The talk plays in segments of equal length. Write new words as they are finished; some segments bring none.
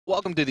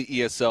Welcome to the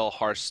ESL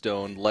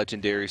Hearthstone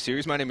Legendary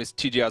Series. My name is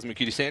TJ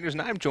Osmocutie Sanders,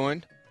 and I'm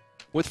joined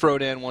with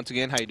Frodan once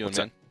again. How you doing,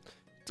 man?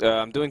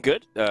 I'm doing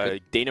good.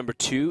 Day number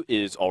 2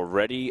 is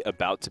already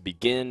about to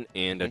begin,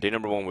 and day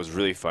number 1 was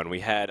really fun.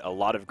 We had a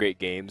lot of great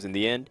games. In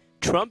the end,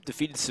 Trump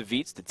defeated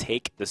Savitz to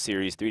take the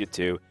series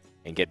 3-2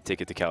 and get a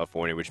ticket to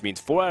California, which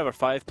means 4 out of our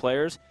 5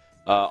 players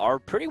are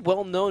pretty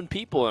well-known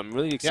people. I'm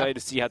really excited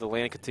to see how the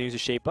land continues to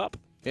shape up.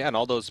 Yeah, and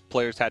all those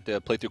players had to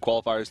play through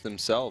qualifiers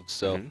themselves,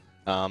 so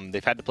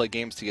they've had to play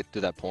games to get to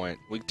that point.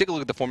 We can take a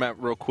look at the format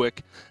real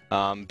quick.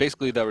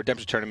 Basically, the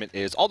Redemption Tournament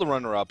is all the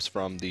runner-ups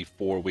from the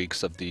 4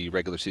 weeks of the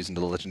regular season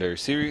to the Legendary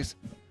Series,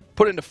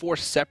 put into 4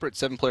 separate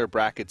 7-player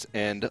brackets,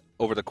 and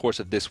over the course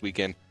of this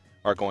weekend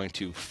are going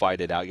to fight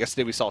it out.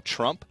 Yesterday we saw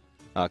Trump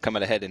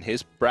coming ahead in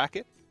his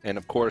bracket, and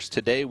of course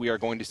today we are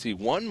going to see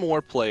one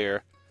more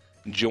player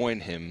join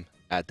him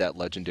at that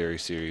Legendary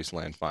Series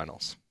LAN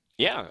Finals.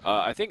 Yeah,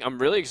 I think I'm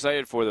really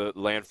excited for the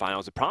LAN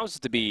Finals. It promises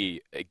to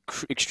be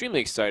extremely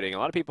exciting. A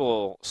lot of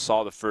people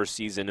saw the first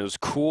season. It was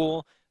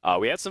cool.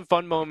 We had some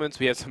fun moments.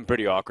 We had some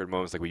pretty awkward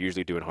moments like we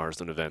usually do in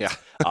Hearthstone events.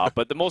 Yeah.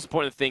 But the most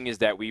important thing is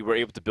that we were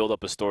able to build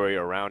up a story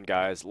around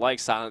guys like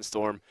Silent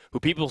Storm, who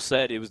people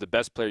said it was the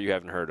best player you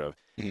haven't heard of.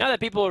 Now that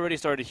people already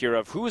started to hear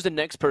of who is the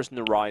next person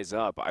to rise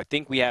up, I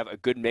think we have a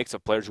good mix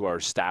of players who are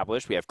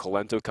established. We have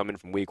Colento coming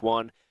from week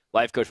 1.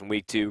 Life coach from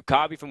week 2.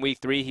 Kabi from week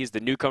 3. He's the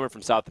newcomer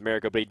from South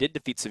America, but he did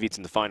defeat Savitz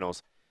in the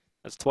finals.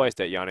 That's twice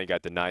that Yanni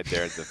got denied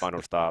there at the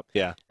final stop.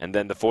 Yeah. And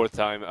then the fourth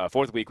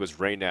week was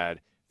Reynad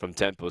from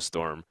Tempo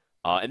Storm.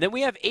 And then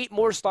we have 8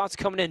 more slots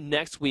coming in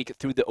next week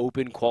through the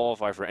open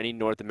qualifier for any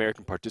North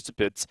American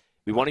participants.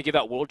 We want to give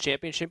out World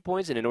Championship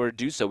points, and in order to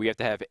do so, we have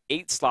to have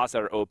 8 slots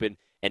that are open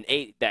and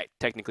 8 that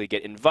technically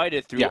get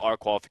invited through our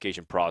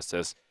qualification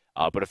process.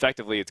 But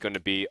effectively, it's going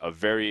to be a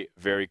very,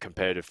 very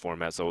competitive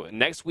format. So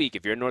next week,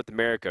 if you're in North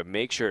America,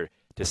 make sure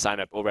to sign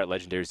up over at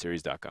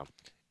legendaryseries.com.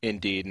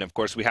 Indeed. And, of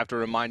course, we have to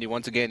remind you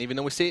once again, even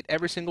though we say it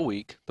every single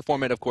week, the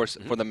format, of course,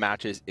 for the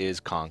matches is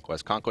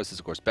Conquest. Conquest is,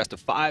 of course, best of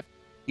 5.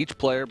 Each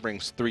player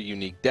brings 3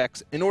 unique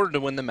decks. In order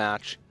to win the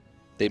match,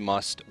 they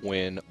must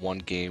win 1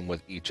 game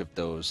with each of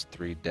those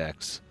 3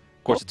 decks.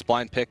 Of course, it's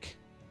blind pick,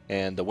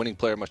 and the winning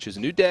player must choose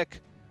a new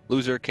deck.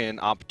 Loser can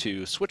opt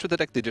to switch with the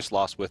deck they just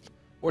lost with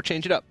or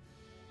change it up.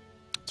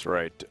 That's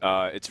right.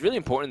 It's really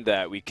important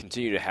that we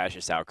continue to hash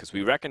this out because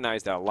we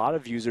recognize that a lot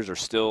of users are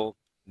still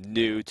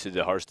new to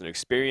the Hearthstone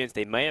experience.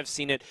 They may have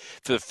seen it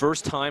for the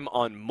first time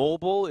on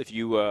mobile. If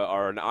you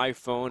are an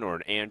iPhone or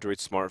an Android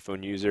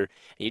smartphone user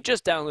and you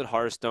just download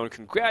Hearthstone,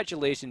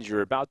 congratulations,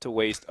 you're about to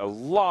waste a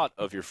lot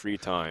of your free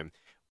time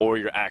or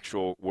your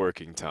actual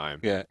working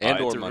time. Yeah,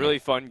 it's a really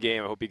fun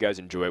game. I hope you guys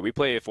enjoy it. We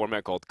play a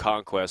format called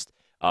Conquest,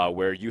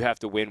 where you have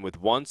to win with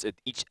once at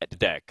each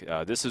deck.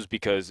 This is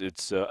because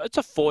it's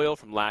a foil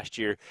from last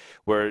year,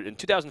 where in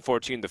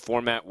 2014 the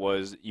format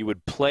was you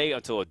would play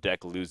until a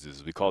deck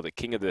loses. We called it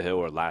King of the Hill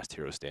or Last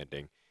Hero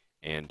Standing.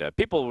 And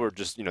people were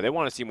just, they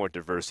want to see more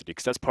diversity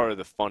because that's part of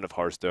the fun of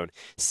Hearthstone,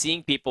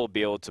 seeing people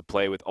be able to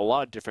play with a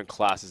lot of different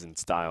classes and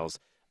styles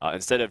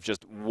instead of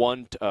just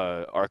one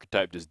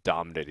archetype just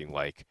dominating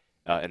like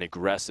an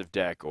aggressive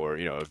deck or,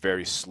 a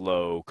very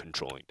slow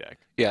controlling deck.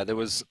 Yeah, there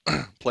was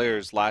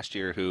players last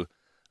year who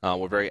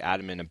were very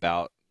adamant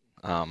about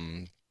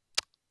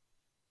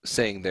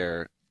saying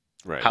their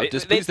how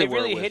displeased they were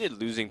really with hated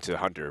losing to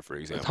Hunter, for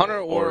example. Hunter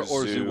or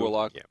Zoo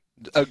Warlock. Yeah.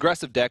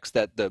 Aggressive decks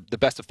that the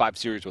best of 5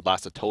 series would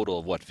last a total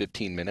of, what,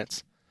 15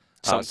 minutes?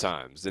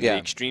 Sometimes. In the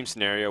extreme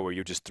scenario where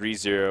you just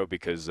 3-0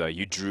 because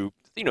you drew,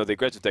 the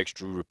aggressive decks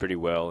drew pretty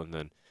well, and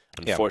then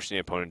unfortunately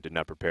the opponent did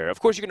not prepare. Of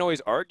course, you can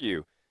always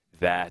argue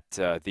that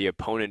the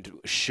opponent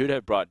should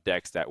have brought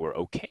decks that were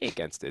okay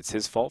against it. It's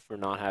his fault for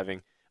not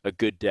having a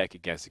good deck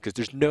against it, because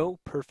there's no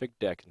perfect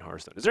deck in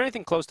Hearthstone. Is there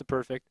anything close to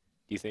perfect,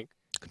 do you think?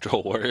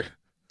 Control Warrior.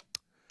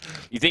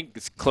 You think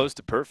it's close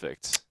to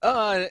perfect?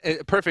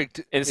 Perfect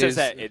in the sense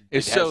that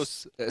it's so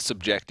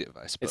subjective,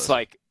 I suppose. It's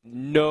like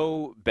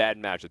no bad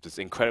matchups. It's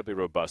incredibly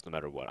robust no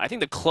matter what. I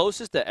think the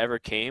closest that ever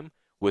came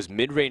was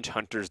mid-range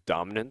Hunter's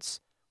Dominance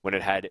when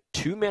it had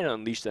 2-mana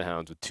Unleash the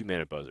Hounds with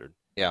 2-mana Buzzard.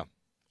 Yeah.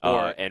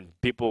 And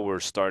people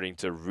were starting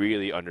to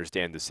really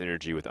understand the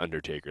synergy with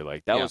Undertaker.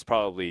 Like, that was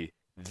probably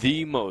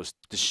the most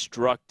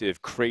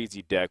destructive,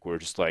 crazy deck where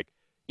just like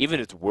even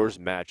its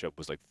worst matchup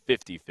was like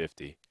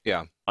 50-50.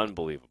 Yeah.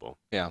 Unbelievable.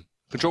 Yeah.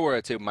 Control Warrior,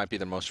 I'd say, might be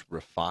the most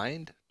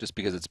refined just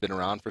because it's been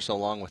around for so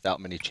long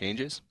without many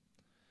changes.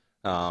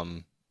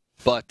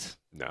 But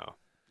no,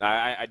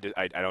 I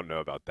don't know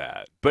about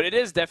that. But it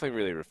is definitely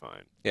really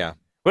refined. Yeah.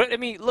 But I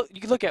mean, look,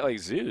 you can look at like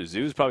Zoo.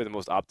 Zoo is probably the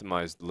most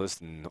optimized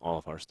list in all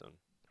of Hearthstone.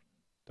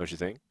 Don't you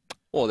think?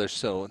 Well,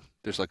 there's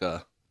like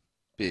a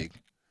big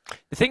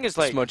the thing is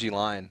like smudgy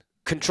line.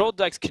 Control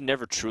decks can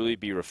never truly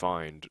be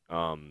refined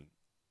in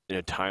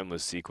a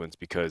timeless sequence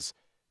because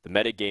the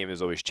meta game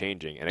is always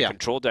changing, and a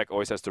control deck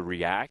always has to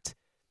react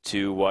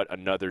to what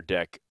another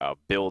deck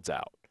builds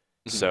out.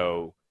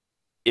 So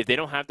if they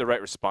don't have the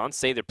right response,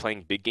 say they're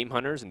playing big game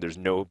hunters and there's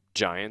no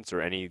giants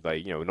or any,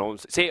 like, no one,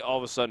 say all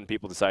of a sudden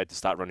people decide to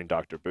stop running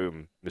Dr.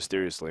 Boom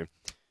mysteriously,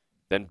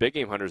 then Big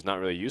Game Hunter is not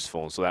really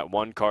useful, and so that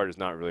one card is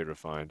not really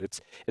refined.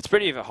 It's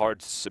pretty hard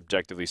to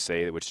subjectively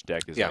say which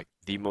deck is like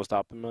the most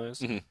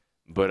optimized,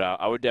 but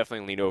I would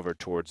definitely lean over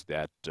towards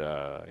that.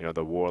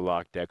 The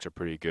Warlock decks are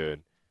pretty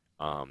good.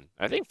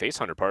 I think Face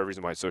Hunter, part of the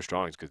reason why it's so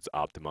strong is because it's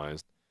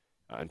optimized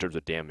in terms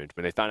of damage.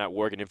 When they found out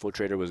Worgen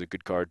Infiltrator was a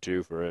good card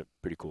too for it,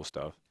 pretty cool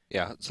stuff.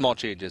 Yeah, small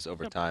changes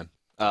over time.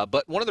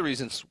 But one of the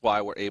reasons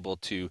why we're able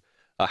to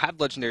have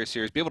Legendary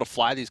Series, be able to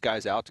fly these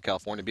guys out to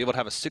California, be able to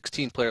have a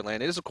 16-player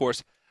LAN, is, of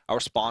course, our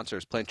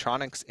sponsors,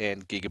 Plantronics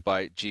and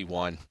Gigabyte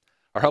G1,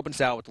 are helping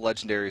us out with the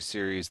Legendary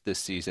Series this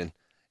season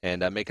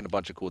and making a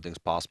bunch of cool things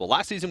possible.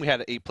 Last season, we had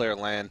an 8-player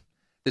LAN.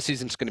 This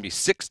season, it's going to be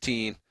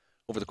 16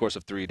 over the course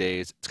of 3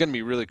 days. It's going to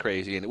be really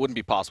crazy, and it wouldn't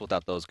be possible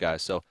without those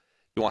guys. So if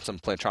you want some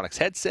Plantronics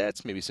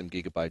headsets, maybe some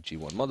Gigabyte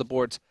G1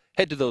 motherboards,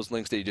 head to those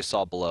links that you just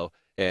saw below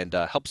and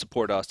help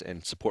support us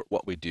and support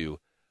what we do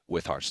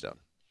with Hearthstone.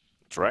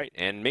 That's right.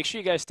 And make sure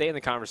you guys stay in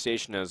the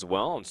conversation as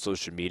well on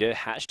social media.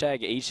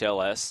 Hashtag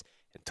HLS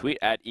and tweet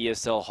at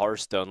ESL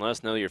Hearthstone. Let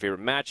us know your favorite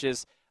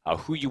matches,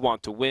 who you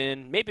want to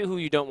win, maybe who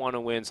you don't want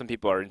to win. Some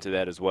people are into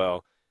that as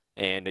well.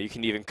 And you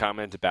can even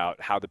comment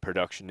about how the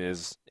production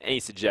is, any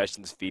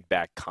suggestions,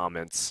 feedback,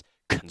 comments,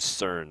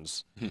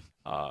 concerns.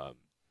 Not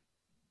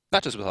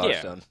just with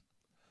Hearthstone.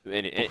 Yeah.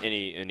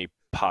 Any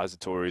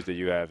positories that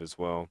you have as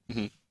well.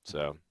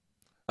 So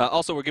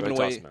also, we're giving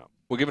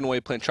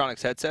away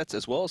Plantronics headsets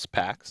as well as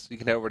packs. You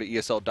can head over to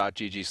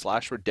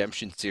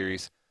esl.gg/redemption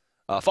series.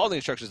 Follow the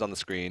instructions on the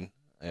screen.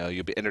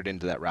 You'll be entered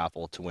into that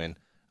raffle to win,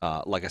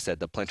 like I said,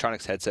 the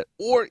Plantronics headset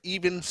or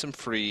even some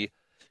free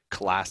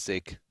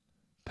classic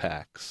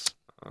packs.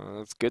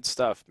 That's good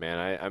stuff,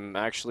 man. I'm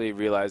actually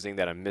realizing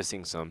that I'm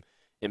missing some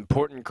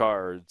important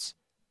cards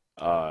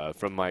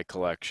from my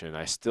collection.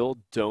 I still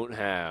don't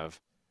have,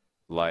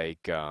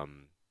 like, I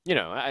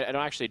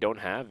actually don't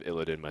have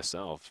Illidan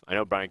myself. I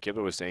know Brian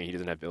Kibler was saying he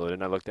doesn't have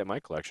Illidan. I looked at my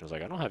collection. I was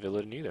like, I don't have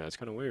Illidan either. That's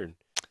kind of weird.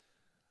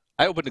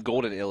 I opened a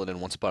golden Illidan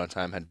once upon a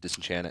time, had to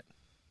disenchant it.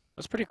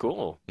 That's pretty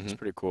cool. That's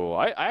pretty cool.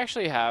 I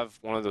actually have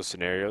one of those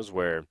scenarios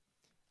where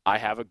I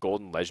have a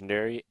golden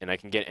legendary, and I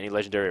can get any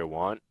legendary I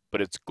want,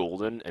 but it's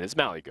golden, and it's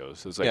Malygos.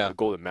 So it's like a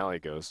golden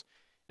Malygos.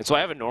 And so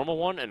I have a normal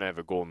one, and I have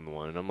a golden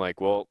one. And I'm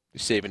like, well... You're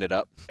saving it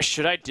up?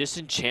 Should I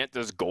disenchant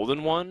this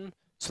golden one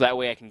so that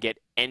way I can get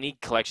any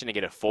collection and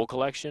get a full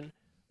collection?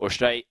 Or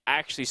should I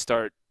actually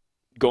start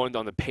going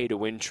on the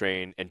pay-to-win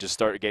train and just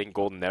start getting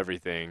golden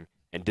everything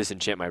and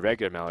disenchant my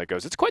regular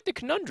Malygos? It's quite the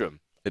conundrum.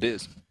 It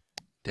is.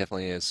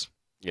 Definitely is.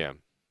 Yeah.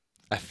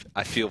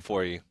 I feel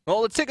for you.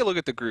 Well, let's take a look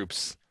at the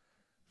groups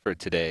for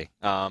today.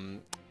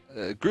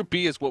 Group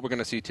B is what we're going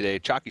to see today.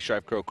 Chakki,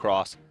 Strive, Crow,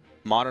 Cross,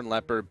 Modern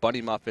Leopard,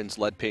 BunnyMuffins,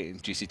 Lead Paint,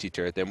 and GCT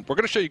Turret. And we're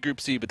going to show you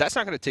Group C, but that's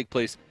not going to take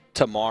place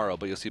tomorrow.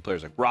 But you'll see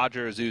players like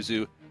Roger,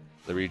 Zuzu,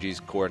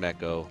 Luigi's,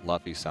 Cornetto,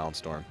 Luffy,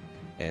 Soundstorm,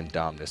 and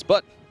Domnus.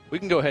 But we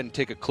can go ahead and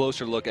take a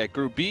closer look at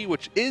Group B,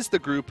 which is the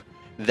group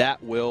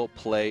that will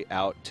play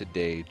out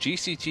today.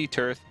 GCT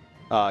Turret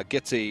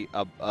gets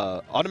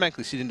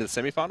automatically seeded into the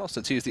semifinal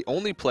since he is the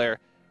only player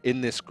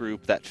in this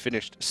group that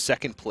finished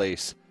second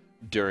place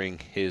during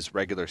his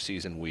regular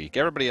season week.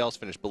 Everybody else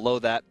finished below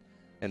that,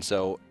 and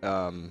so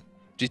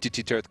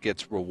GTT Turret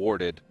gets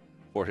rewarded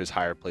for his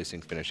higher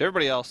placing finish.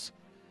 Everybody else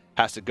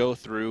has to go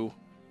through,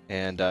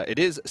 and it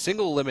is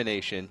single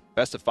elimination,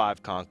 best of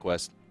 5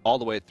 conquest all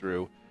the way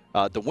through.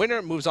 The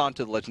winner moves on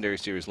to the Legendary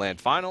Series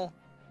Land Final.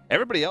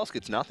 Everybody else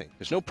gets nothing.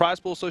 There's no prize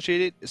pool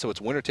associated, so it's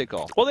winner take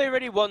all. Well, they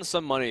already won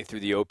some money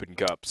through the Open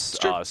Cups,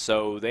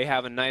 so they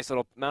have a nice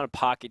little amount of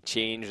pocket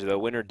change. The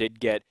winner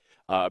did get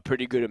a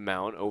pretty good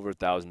amount, over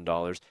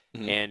 $1,000,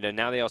 and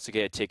now they also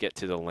get a ticket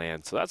to the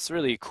land. So that's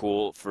really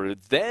cool for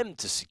them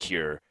to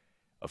secure.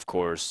 Of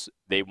course,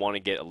 they want to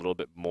get a little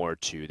bit more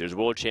too. There's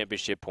World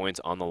Championship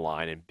points on the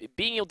line, and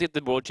being able to get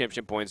the World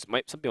Championship points,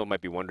 some people might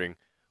be wondering,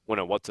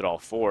 what's it all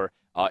for?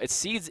 It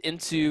seeds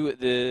into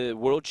the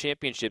World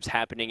Championships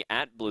happening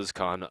at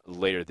BlizzCon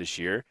later this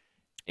year.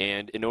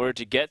 And in order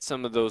to get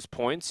some of those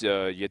points, you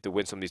have to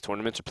win some of these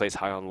tournaments or place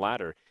high on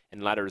ladder.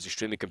 And ladder is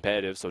extremely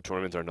competitive, so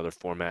tournaments are another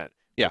format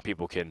where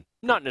people can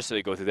not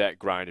necessarily go through that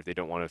grind if they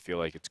don't want to feel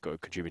like it's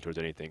contributing towards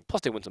anything.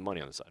 Plus, they win some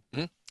money on the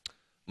side.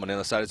 Money on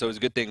the side is always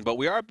a good thing. But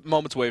we are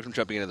moments away from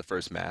jumping into the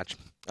first match.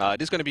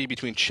 It is going to be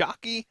between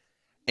Chakki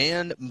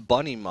and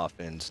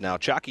BunnyMuffins. Now,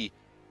 Chakki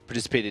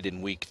participated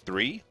in Week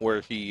 3,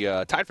 where he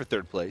tied for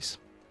 3rd place.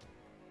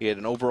 He had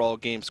an overall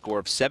game score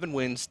of 7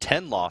 wins,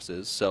 10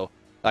 losses. So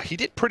he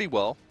did pretty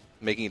well,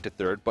 making it to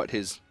 3rd, but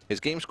his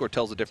game score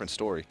tells a different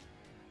story.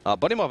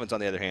 BunnyMuffins, on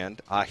the other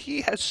hand,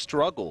 he has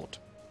struggled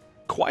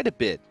quite a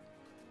bit.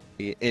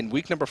 In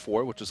week number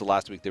 4, which was the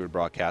last week they were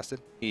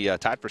broadcasted, he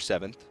tied for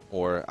 7th,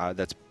 or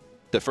that's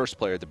the first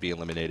player to be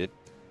eliminated.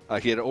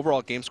 He had an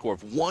overall game score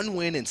of 1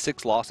 win and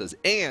 6 losses,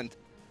 and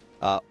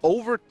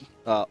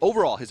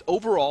overall, his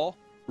overall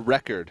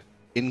record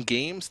in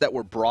games that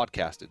were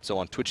broadcasted, so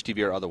on Twitch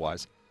TV or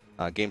otherwise,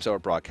 games that were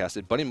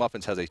broadcasted,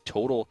 BunnyMuffins has a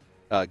total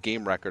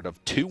game record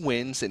of 2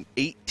 wins and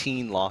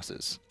 18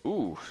 losses.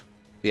 Ooh.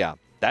 Yeah,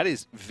 that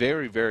is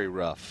very, very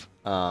rough.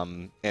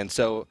 And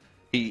so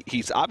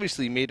He's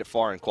obviously made it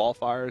far in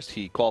qualifiers.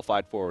 He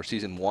qualified for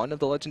Season 1 of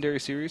the Legendary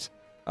Series,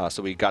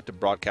 so we got to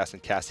broadcast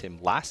and cast him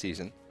last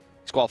season.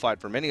 He's qualified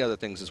for many other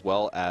things as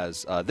well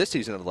as this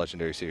season of the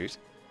Legendary Series.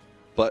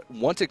 But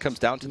once it comes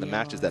down to the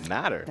matches that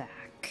matter,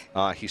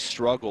 he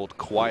struggled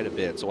quite a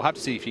bit. So we'll have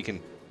to see if he can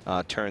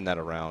turn that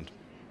around.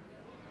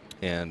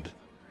 And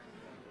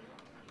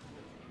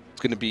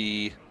it's going to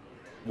be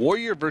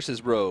Warrior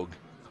versus Rogue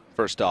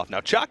first off.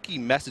 Now, Chakki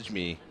messaged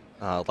me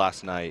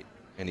last night,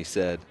 and he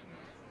said,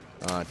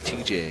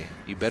 TJ,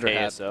 you better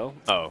ESL?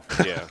 Oh,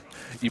 yeah.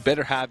 you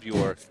better have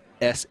your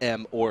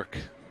SM Orc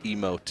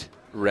emote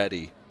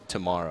ready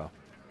tomorrow,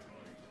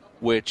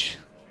 which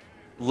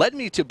led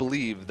me to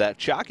believe that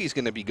Chakki's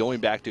going to be going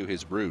back to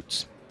his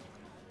roots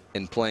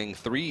and playing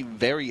 3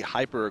 very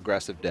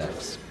hyper-aggressive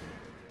decks.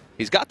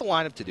 He's got the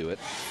lineup to do it.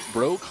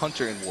 Rogue,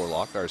 Hunter, and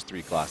Warlock are his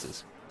 3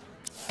 classes.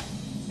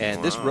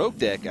 And this Rogue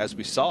deck, as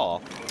we saw,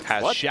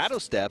 has Shadow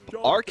Step,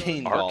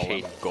 Arcane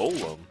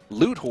Golem,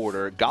 Loot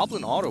Hoarder,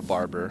 Goblin Auto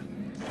Barber,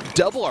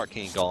 double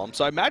Arcane Golem.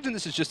 So I imagine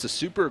this is just a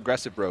super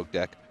aggressive Rogue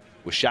deck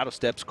with Shadow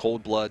Steps,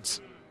 Cold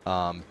Bloods,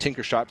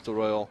 Tinker Sharp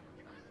Royal,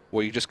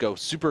 where you just go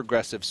super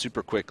aggressive,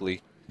 super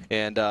quickly.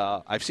 And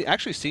I've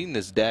actually seen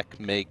this deck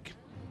make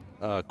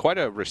quite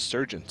a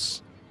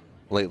resurgence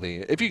lately,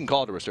 if you can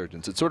call it a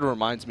resurgence. It sort of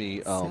reminds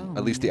me,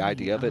 at least the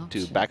idea of it, to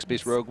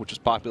Backspace Rogue, which was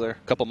popular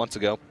a couple months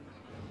ago.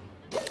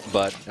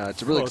 But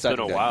it's a really exciting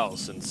deck. It's been a deck. while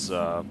since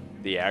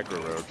the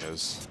aggro Rogue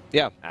has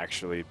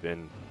actually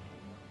been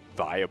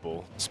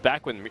viable. It's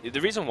back when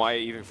the reason why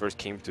it even first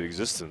came to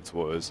existence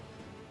was,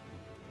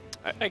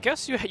 I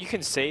guess you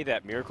can say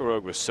that Miracle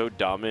Rogue was so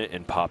dominant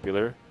and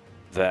popular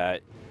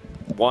that,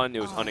 1,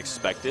 it was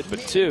unexpected, but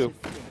 2,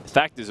 the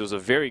fact is it was a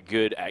very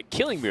good at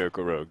killing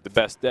Miracle Rogue, the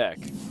best deck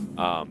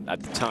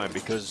at the time,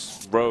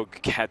 because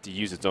Rogue had to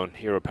use its own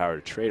hero power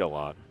to trade a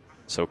lot.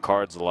 So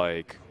cards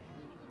like,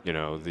 you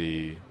know,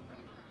 the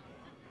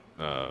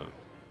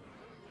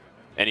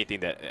anything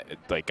that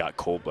like got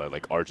Cold Blood,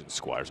 like Argent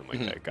Squire or something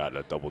like that, got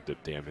a double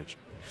dip damage.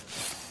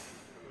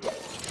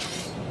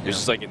 It's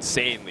just like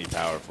insanely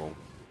powerful.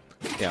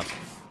 Yeah.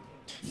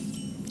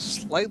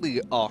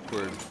 Slightly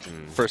awkward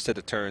first set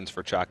of turns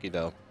for Chakki,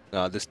 though.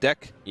 This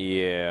deck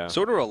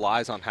sort of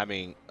relies on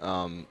having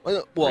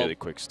really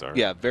quick start.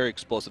 Yeah, very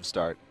explosive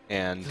start.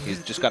 And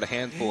he's just got a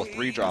handful of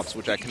 3-drops,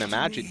 which I can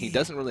imagine he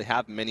doesn't really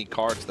have many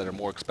cards that are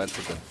more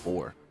expensive than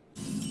 4.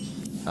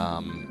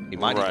 He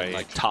might even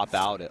like top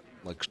out at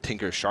like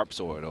Tinker Sharp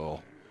Sword,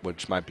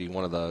 which might be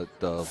one of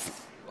the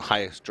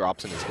highest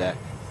drops in his deck.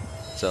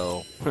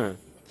 So,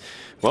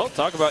 well,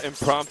 talk about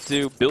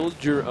impromptu,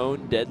 build your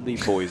own deadly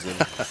poison.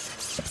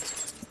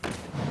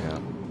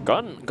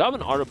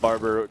 Goblin Auto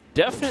Barber,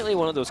 definitely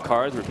one of those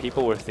cards where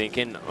people were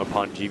thinking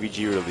upon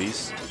GVG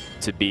release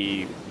to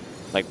be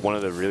like one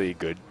of the really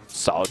good,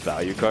 solid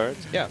value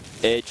cards. Yeah.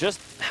 It just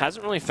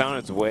hasn't really found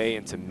its way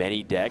into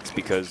many decks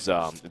because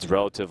it's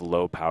relative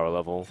low power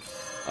level,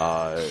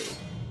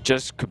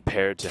 just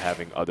compared to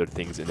having other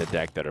things in the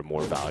deck that are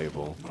more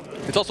valuable.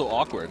 It's also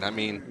awkward. I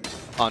mean,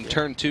 on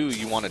turn 2,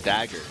 you want a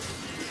dagger.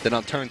 Then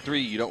on turn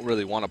 3, you don't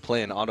really want to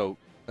play an auto.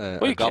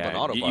 Well, you Goblin can.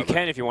 Auto Barber. You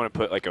can if you want to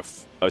put like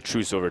a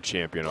True Silver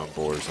Champion on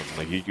board or something.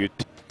 Like you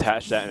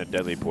attach that in a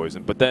Deadly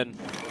Poison, but then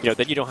you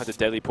don't have the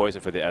Deadly Poison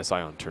for the SI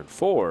on turn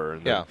 4.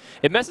 And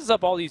it messes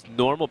up all these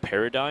normal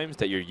paradigms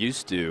that you're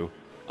used to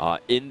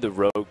in the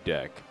Rogue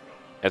deck.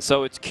 And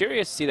so it's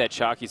curious to see that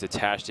Chakki's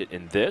attached it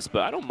in this,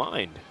 but I don't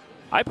mind.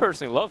 I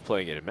personally love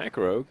playing it in Mech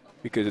Rogue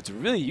because it's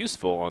really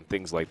useful on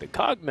things like the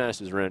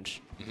Cogmaster's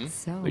Wrench,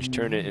 which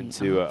turn it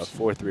into a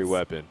 4/3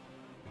 weapon.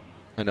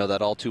 I know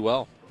that all too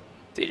well.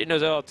 TJ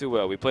knows that all too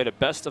well. We played a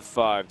best of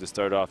 5 to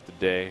start off the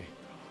day,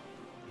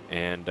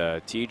 and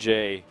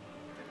TJ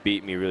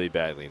beat me really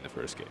badly in the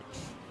first game.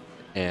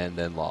 And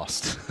then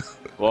lost.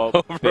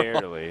 Well,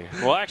 barely.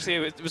 Well, actually,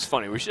 it was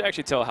funny. We should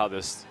actually tell how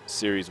this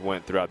series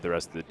went throughout the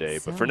rest of the day.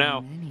 But for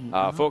now,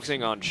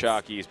 focusing on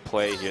Chakki's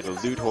play here, the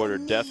Loot Hoarder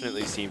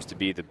definitely seems to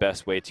be the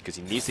best way because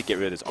he needs to get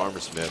rid of this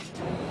Armor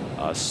Smith.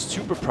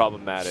 Super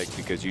problematic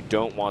because you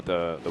don't want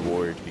the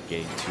Warrior to be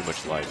gaining too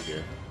much life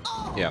here.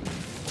 Yeah.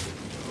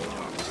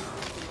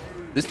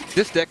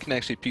 This deck can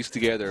actually piece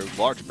together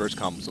large burst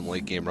combos in the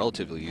late game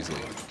relatively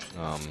easily.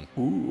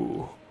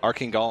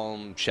 Arcane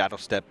Golem, Shadow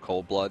Step,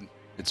 Cold Blood.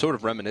 It's sort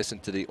of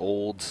reminiscent to the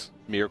old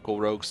Miracle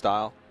Rogue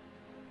style.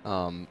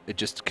 It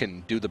just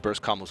can do the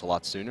burst combos a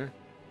lot sooner.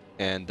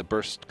 And the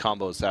burst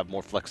combos have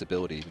more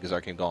flexibility because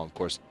Arcane Golem, of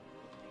course,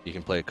 you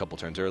can play a couple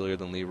turns earlier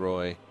than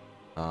Leroy.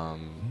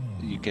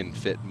 You can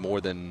fit more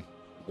than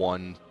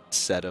one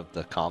set of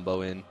the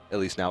combo in, at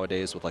least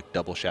nowadays, with like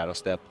double Shadow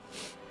Step.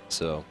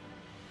 So...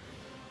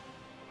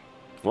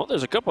 Well,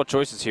 there's a couple of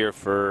choices here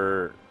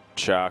for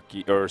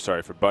Chakki, or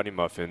sorry, for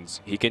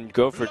BunnyMuffins. He can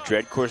go for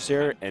Dread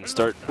Corsair and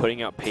start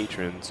putting out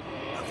patrons.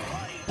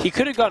 He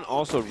could have gone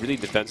also really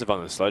defensive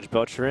on the Sludge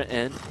Belcher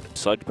end,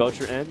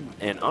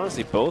 and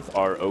honestly, both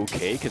are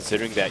okay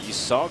considering that you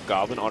saw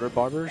Goblin Auto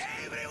Barbers,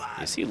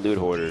 you see Loot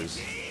Hoarders,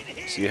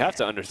 so you have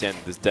to understand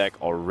that this deck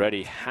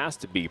already has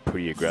to be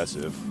pretty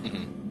aggressive.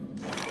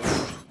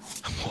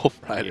 Wolf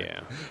Rider. Yeah.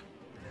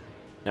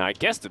 Now, I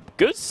guess the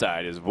good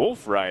side is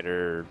Wolf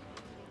Rider.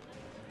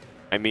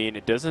 I mean,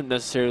 it doesn't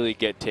necessarily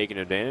get taken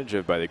advantage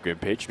of by the Grim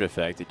Patron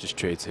effect. It just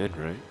trades in,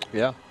 right?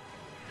 Yeah.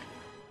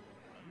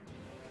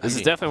 This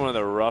is definitely one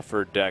of the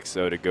rougher decks,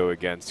 though, to go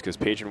against, because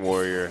Patron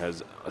Warrior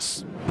has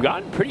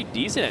gotten pretty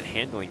decent at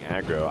handling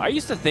aggro. I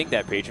used to think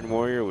that Patron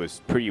Warrior was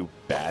pretty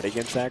bad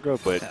against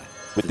aggro, but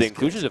with the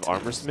inclusions of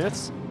Armor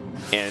Smiths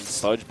and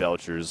Sludge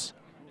Belchers,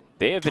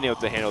 they have been able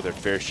to handle their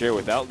fair share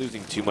without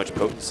losing too much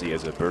potency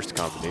as a burst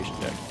combination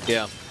deck.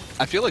 Yeah.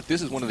 I feel like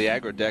this is one of the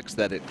aggro decks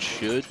that it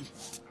should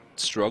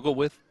struggle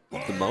with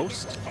the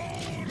most.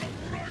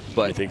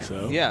 But I think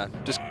so. Yeah,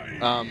 just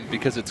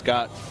because it's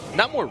got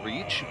not more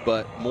reach,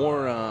 but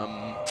more,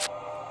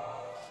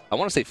 I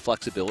want to say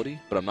flexibility,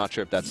 but I'm not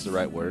sure if that's the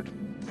right word.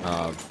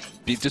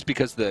 Just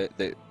because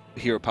the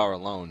hero power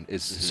alone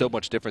is so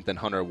much different than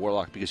Hunter or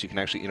Warlock, because you can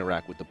actually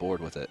interact with the board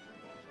with it.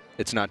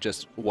 It's not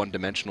just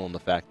one-dimensional in the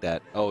fact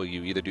that, oh,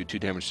 you either do 2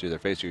 damage to their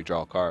face or you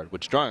draw a card,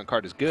 which drawing a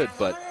card is good,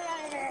 but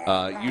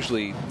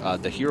usually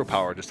the hero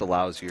power just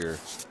allows your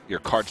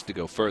cards to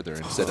go further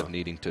instead of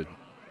needing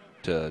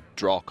to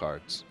draw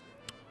cards.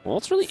 Well,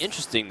 it's really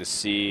interesting to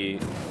see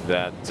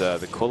that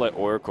the Cold Light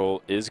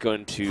Oracle is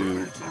going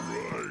to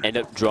end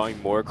up drawing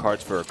more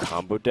cards for a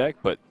combo deck,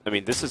 but, I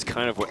mean, this is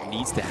kind of what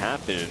needs to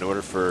happen in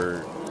order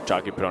for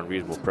Chakki to put on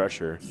reasonable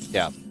pressure.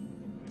 Yeah.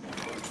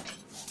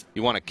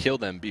 You want to kill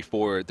them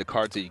before the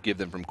cards that you give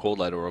them from Cold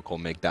Light Oracle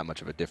make that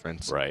much of a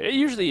difference. Right. It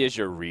usually is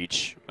your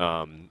reach,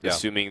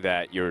 assuming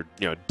that you're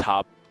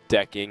top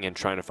decking and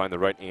trying to find the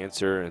right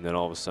answer, and then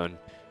all of a sudden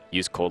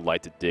use Cold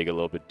Light to dig a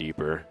little bit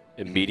deeper.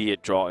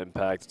 Immediate draw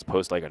impact as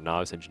opposed to like a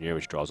Novice Engineer,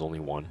 which draws only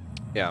 1.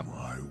 Yeah.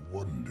 I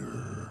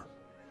wonder.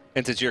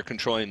 And since you're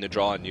controlling the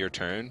draw in your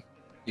turn,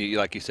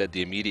 like you said,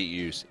 the immediate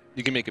use,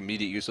 you can make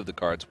immediate use of the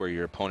cards where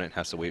your opponent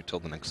has to wait till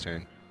the next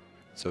turn.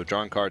 So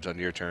drawing cards on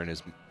your turn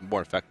is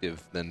more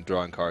effective than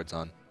drawing cards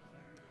on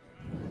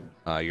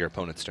your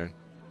opponent's turn.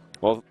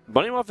 Well,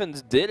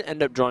 BunnyMuffins did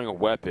end up drawing a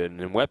weapon,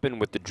 and weapon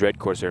with the Dread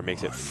Corsair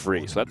makes it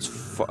free. So that's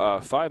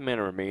 5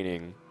 mana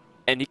remaining,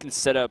 and he can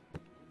set up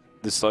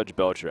the Sludge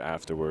Belcher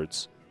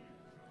afterwards.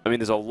 I mean,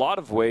 there's a lot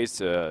of ways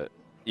to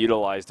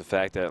utilize the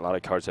fact that a lot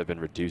of cards have been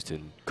reduced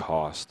in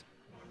cost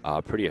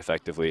pretty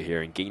effectively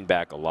here and gain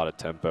back a lot of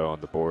tempo on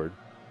the board.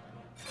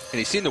 And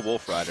he's seen the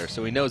Wolf Rider,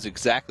 so he knows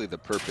exactly the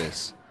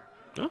purpose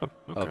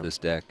of this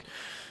deck.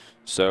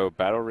 So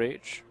Battle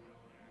Rage,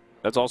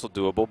 that's also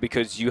doable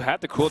because you have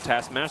the Cruel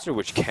Taskmaster,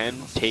 which can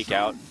take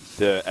out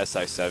the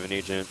SI7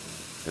 agent,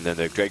 and then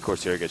the Dread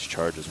Corsair gets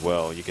charged as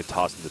well. You can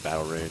toss into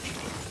Battle Rage.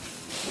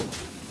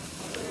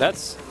 That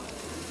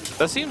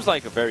seems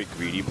like a very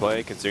greedy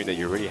play, considering that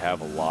you already have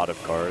a lot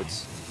of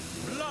cards.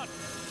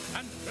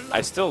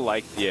 I still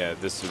like,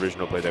 this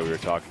original play that we were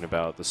talking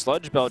about. The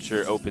Sludge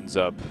Belcher opens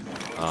up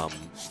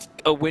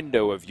a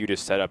window of you to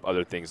set up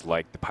other things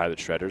like the Pilot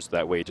Shredder, so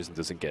that way it just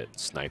doesn't get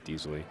sniped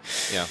easily.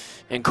 Yeah.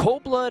 And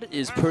Cold Blood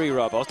is pretty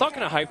rough. I was talking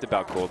to Hyped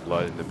about Cold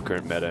Blood in the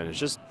current meta, and it's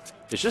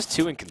just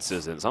too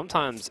inconsistent.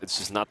 Sometimes it's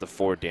just not the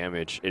 4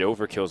 damage. It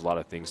overkills a lot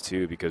of things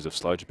too because of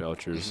Sludge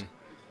Belchers.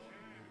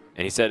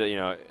 And he said,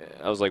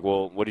 I was like,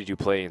 well, what did you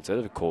play instead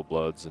of Cold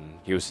Bloods? And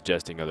he was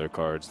suggesting other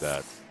cards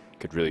that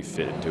could really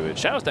fit into it.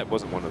 Shadow Step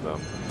wasn't one of them.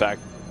 In fact,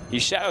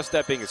 he's Shadow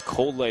Stepping his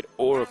Cold Light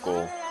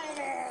Oracle.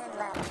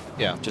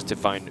 Yeah. Just to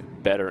find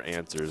better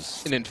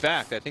answers. And in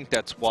fact, I think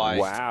that's why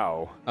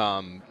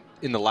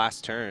in the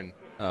last turn,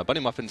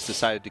 BunnyMuffins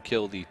decided to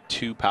kill the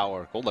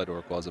 2-power Cold Light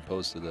Oracle as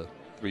opposed to the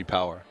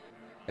 3-power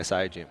SI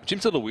Agent. Which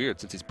seems a little weird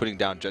since he's putting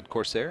down Dread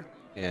Corsair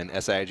and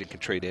SI Agent can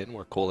trade in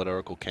where Cold Light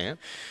Oracle can't.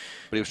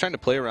 But he was trying to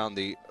play around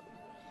the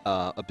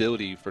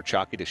ability for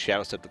Chakki to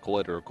Shadow Step the Cold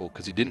Light Oracle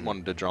because he didn't want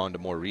him to draw into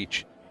more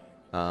reach,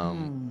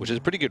 which is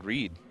a pretty good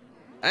read.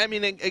 I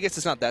mean, I guess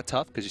it's not that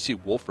tough because you see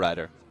Wolf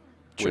Rider,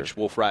 which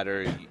Wolf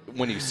Rider,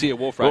 when you see a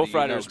Wolf Rider, Wolf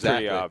Rider is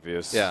pretty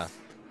obvious. Yeah.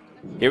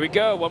 Here we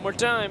go, one more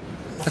time.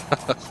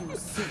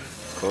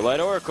 Cold Light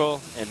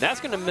Oracle, and that's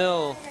going to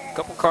mill a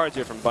couple cards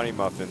here from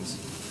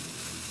BunnyMuffins.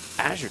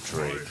 Azure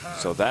Drake,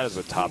 so that is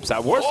what tops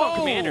out. Warsong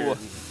Commander,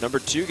 number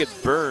 2 gets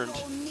burned.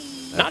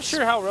 Not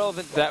sure how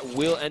relevant that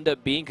will end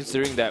up being,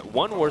 considering that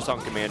one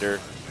Warsong Commander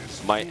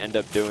might end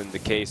up doing the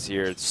case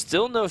here.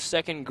 Still no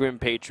second Grim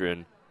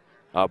Patron,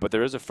 but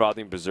there is a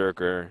Frothing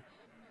Berserker.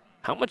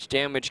 How much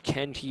damage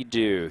can he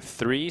do?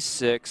 3,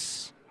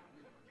 6.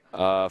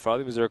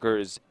 Frothing Berserker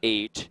is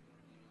 8,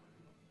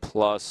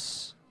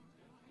 plus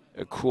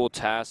a Cruel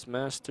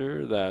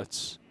Taskmaster.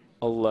 That's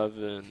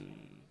 11.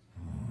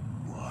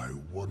 I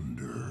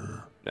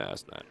wonder. No,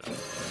 that's not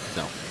enough.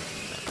 No.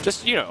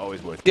 Just,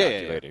 always worth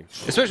calculating.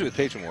 Yeah. Especially with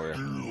Patron Warrior.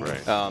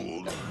 Right.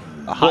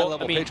 A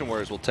high-level Patron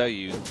Warriors will tell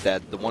you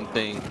that the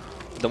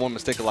one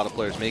mistake a lot of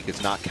players make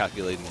is not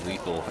calculating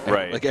lethal.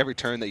 Right. Like every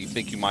turn that you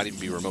think you might even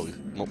be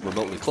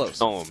remotely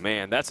close. Oh,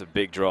 man, that's a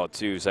big draw,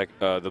 too. It's like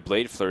the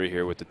Blade Flurry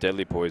here with the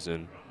Deadly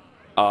Poison.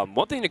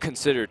 One thing to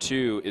consider,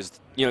 too, is,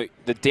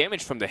 the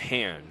damage from the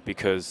hand,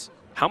 because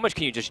how much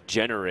can you just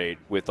generate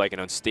with, like, an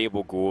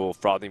Unstable Ghoul,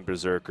 Frothing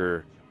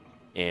Berserker,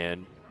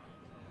 and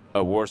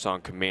a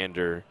Warsong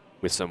Commander?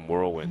 with some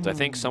whirlwinds. I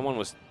think someone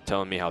was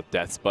telling me how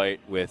Death's Bite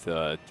with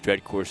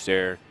Dread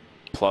Corsair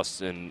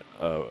plus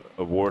a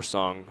War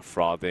Song,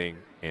 Frothing,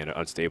 and an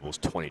Unstable is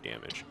 20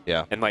 damage.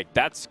 Yeah. And like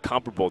that's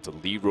comparable to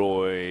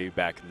Leroy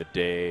back in the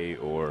day,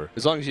 or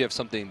as long as you have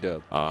something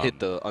to hit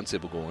the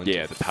Unstable goal into.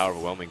 Yeah, the Power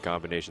Overwhelming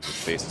combinations with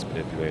Faceless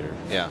Manipulator.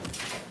 Yeah.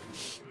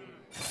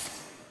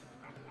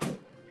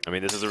 I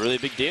mean, this is a really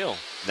big deal.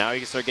 Now you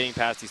can start getting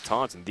past these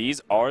taunts, and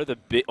these are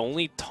the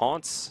only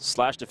taunts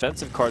 /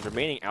 defensive cards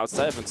remaining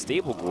outside of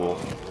Unstable Ghoul.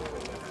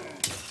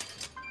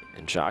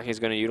 And Chakki's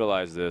going to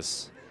utilize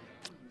this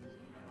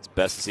as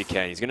best as he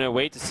can. He's going to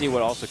wait to see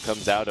what also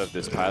comes out of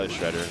this Pilot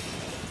Shredder.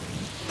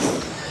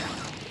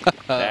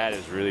 That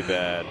is really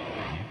bad.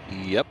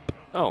 Yep.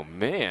 Oh,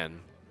 man.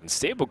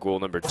 Unstable Ghoul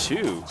number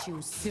 2.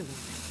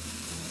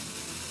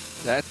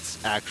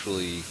 That's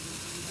actually...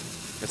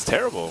 That's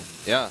terrible.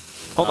 Yeah.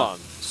 Hold on.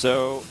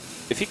 So,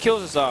 if he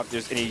kills us off,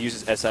 and he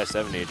uses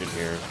SI7 agent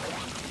here,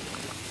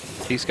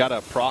 he's got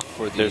a proc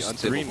for the there's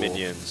Unstable 3 goal.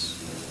 minions.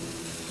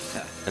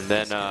 And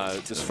then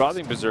this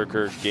Frothing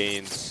Berserker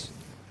gains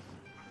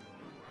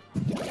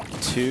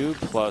 2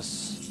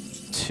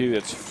 plus 2,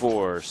 that's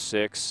 4,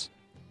 6.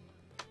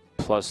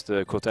 Plus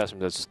the Quotasm,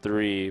 that's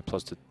 3.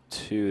 Plus the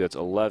 2, that's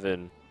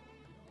 11.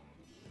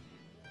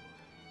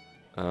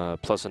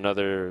 Plus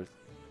another...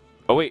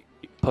 Oh, wait.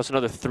 Plus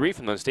another 3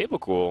 from the Unstable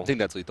Ghoul. I think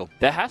that's lethal.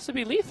 That has to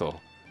be lethal.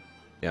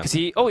 Yeah. Because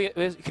he... Oh, yeah,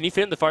 can he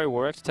fit in the Fiery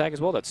War Axe attack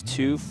as well? That's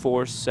 2,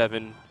 4,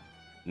 7...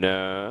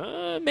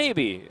 No,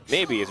 maybe.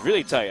 Maybe. It's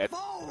really tight.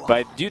 But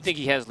I do think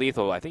he has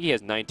lethal. I think he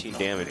has 19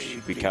 damage,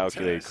 if we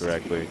calculate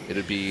correctly.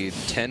 It'd be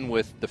 10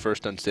 with the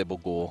first Unstable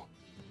Ghoul.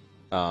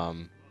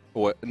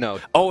 What? No.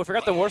 Oh, I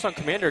forgot the Warsong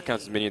Commander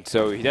counts as minion,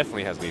 so he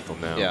definitely has lethal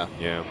now. Yeah.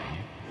 Yeah.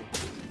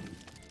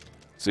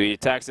 So he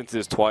attacks into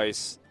this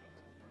twice.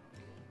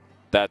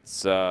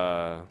 That's...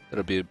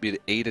 It'll be an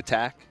 8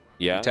 attack.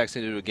 Yeah. He attacks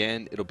into it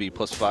again. It'll be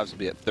 +5, so it'll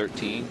be at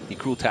 13. He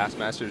Cruel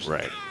Taskmasters.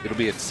 Right. It'll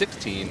be at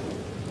 16.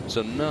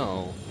 So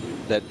no,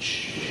 that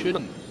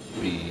shouldn't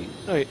be.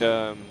 Oh, wait,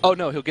 oh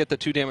no, he'll get the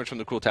 2 damage from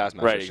the Cruel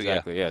Taskmaster. right, so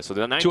exactly. Yeah. Yeah. So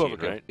the 19, 2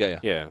 overkill. right? Yeah.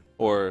 Yeah.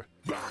 Or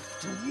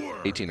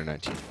 18 or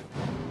 19.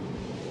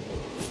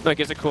 No, it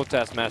gets a Cruel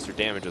Taskmaster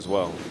damage as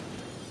well.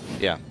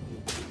 Yeah.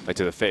 Like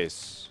to the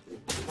face.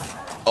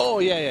 Oh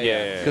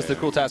yeah. Because the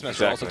Cruel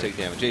Taskmaster exactly. also take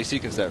damage. Yeah, he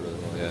sequenced that really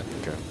well. Yeah.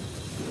 Okay.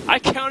 I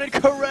counted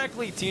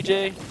correctly,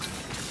 TJ.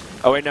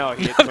 Oh wait, no,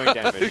 he did 20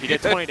 damage. He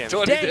did 20 damage.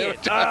 20 Dang damage.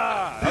 it!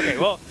 Ah, okay,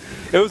 well,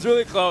 it was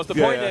really close. The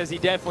point Yeah. is, he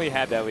definitely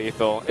had that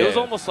lethal. It was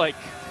almost like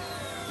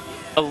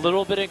a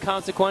little bit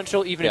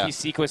inconsequential, even if he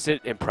sequenced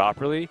it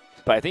improperly.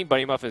 But I think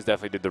BunnyMuffins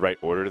definitely did the right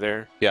order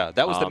there. Yeah,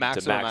 that was the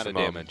maximum amount of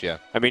damage. Yeah.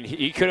 I mean,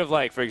 he could have,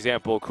 like, for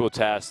example, Cruel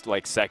Task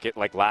like second,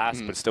 like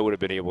last, but still would have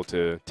been able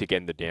to get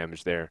in the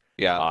damage there.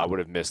 Yeah. I would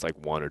have missed like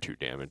 1 or 2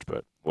 damage,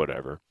 but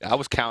whatever. I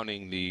was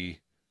counting the.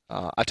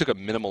 I took a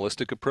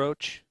minimalistic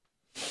approach.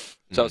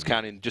 So I was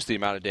counting just the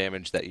amount of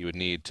damage that you would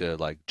need to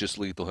like just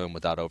lethal him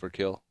without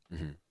overkill.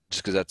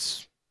 Just because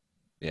that's,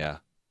 yeah.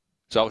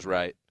 So I was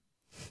right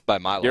by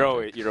my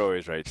logic. You're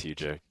always right,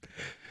 TJ.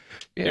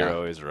 Yeah. You're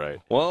always right.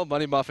 Well,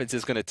 BunnyMuffins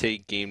is going to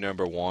take game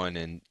number 1,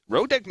 and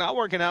road deck not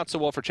working out so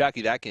well for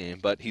Chakki that game,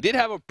 but he did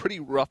have a pretty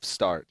rough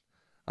start.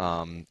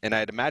 And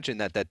I'd imagine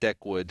that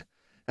deck would.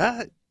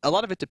 A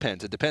lot of it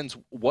depends. It depends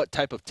what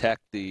type of tech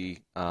the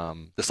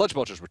Sludge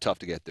Belchers were tough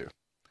to get through.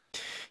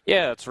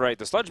 Yeah, that's right.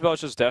 The Sludge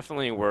Belchers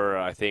definitely were,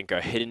 I think,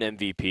 a hidden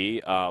MVP.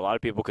 A lot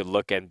of people could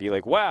look and be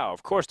like, wow,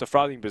 of course the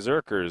Frothing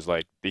Berserker is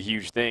like the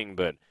huge thing.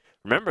 But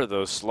remember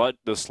those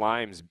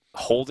slimes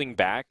holding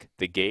back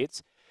the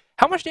gates?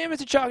 How much damage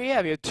did Chakki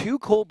have? He had 2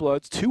 Cold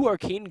Bloods, 2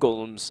 Arcane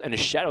Golems, and a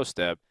Shadow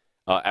Step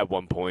at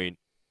one point.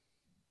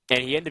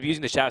 And he ended up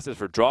using the Shadow Step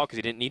for draw because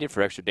he didn't need it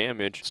for extra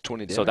damage. It's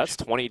 20 damage. So that's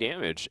 20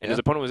 damage. And his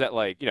opponent was at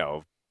like,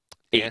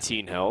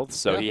 18 health.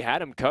 So he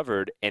had him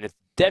covered, and it's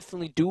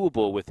definitely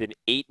doable within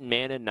 8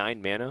 mana,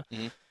 9 mana.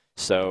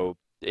 So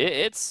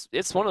it's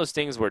one of those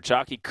things where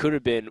Chakki could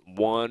have been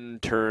 1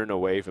 turn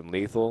away from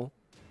lethal.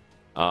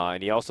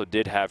 And he also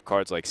did have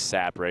cards like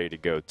Sap ready to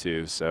go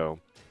too. So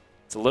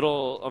it's a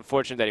little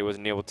unfortunate that he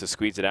wasn't able to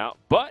squeeze it out.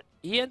 But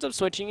he ends up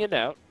switching it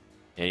out.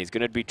 And he's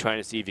going to be trying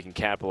to see if he can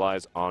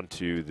capitalize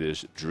onto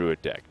this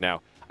Druid deck.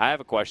 Now, I have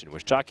a question.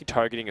 Was Chakki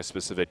targeting a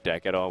specific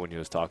deck at all when he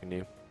was talking to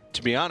you?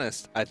 To be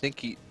honest, I think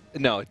he...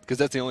 No, because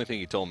that's the only thing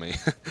he told me.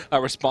 I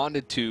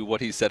responded to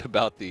what he said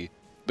about the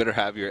better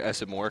have your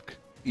SM work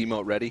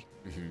emote ready,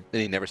 and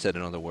he never said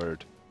another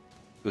word.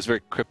 It was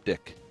very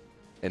cryptic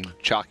and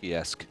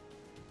Chakki-esque.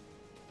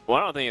 Well,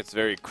 I don't think it's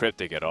very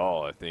cryptic at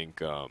all. I think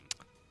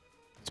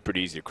it's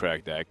pretty easy to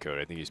crack that code.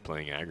 I think he's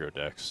playing aggro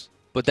decks.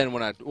 But then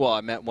when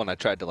I meant when I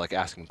tried to like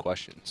ask him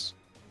questions.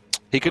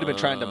 He could have been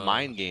trying to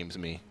mind games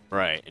me.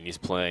 Right, and he's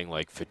playing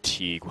like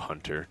Fatigue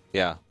Hunter.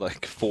 Yeah,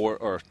 like 4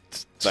 or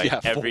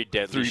like every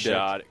deadly 3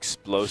 shot, decks.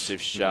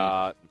 explosive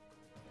shot,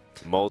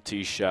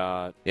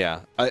 multi-shot.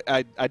 Yeah,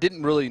 I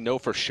didn't really know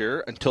for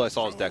sure until I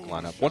saw his deck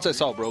lineup. Once I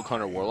saw Rogue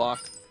Hunter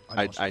Warlock,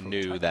 I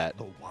knew that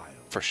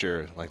for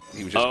sure. Like,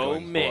 he was just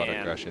going full out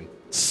aggression.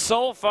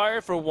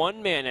 Soulfire for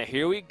 1 mana.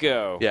 Here we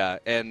go. Yeah,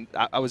 and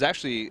I was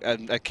actually,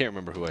 I can't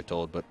remember who I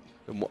told, but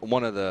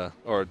one of the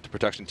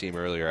production team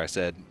earlier, I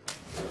said,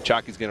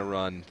 Chakki's going to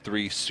run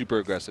 3 super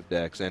aggressive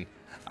decks, and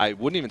I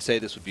wouldn't even say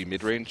this would be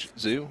mid-range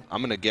Zoo.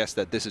 I'm going to guess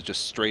that this is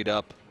just straight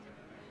up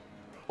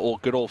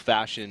good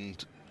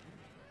old-fashioned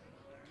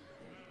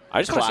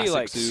I just want to see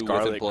like Zoo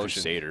Scarlet with Implosion.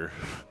 Crusader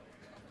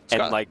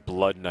and like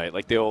Blood Knight,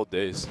 like the old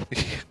days.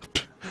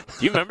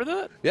 Do you remember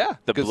that? Yeah,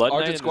 the Blood Knight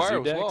Argent and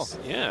Squire the Zoo was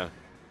decks? well. Yeah.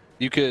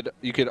 You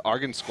could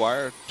Argent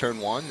Squire turn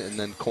 1 and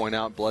then coin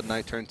out Blood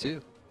Knight turn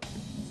 2.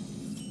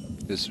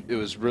 It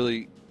was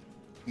really,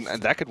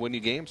 and that could win you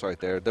games right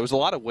there. There was a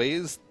lot of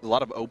ways, a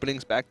lot of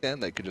openings back then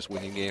that could just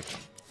win you games.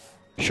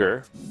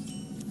 Sure.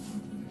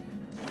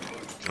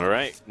 All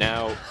right.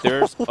 Now,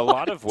 there's a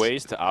lot of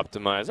ways to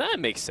optimize. That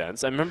makes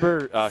sense. I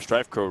remember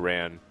Strife Crow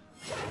ran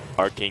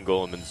Arcane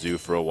Golem and Zoo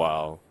for a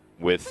while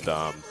with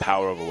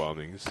Power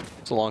Overwhelmings.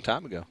 It's a long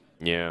time ago.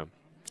 Yeah.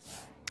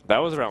 That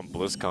was around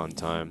BlizzCon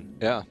time.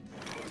 Yeah.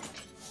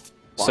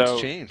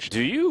 So, changed.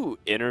 do you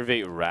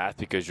innervate Wrath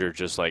because you're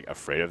just like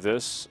afraid of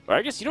this? Or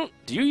I guess you don't.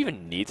 Do you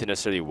even need to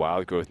necessarily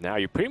Wild Growth now?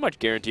 You're pretty much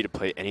guaranteed to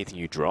play anything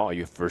you draw.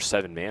 You for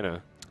 7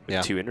 mana,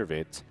 with 2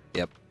 innervates.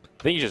 Yep.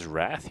 I think you just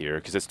Wrath here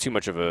because it's too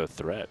much of a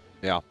threat.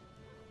 Yeah.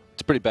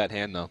 It's a pretty bad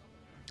hand though.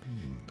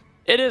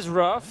 It is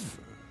rough,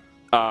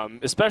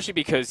 especially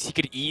because he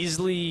could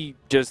easily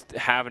just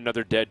have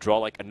another dead draw,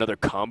 like another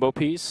combo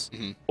piece,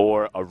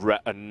 or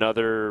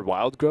another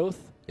Wild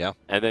Growth. Yeah.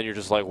 And then you're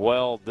just like,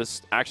 well,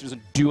 this actually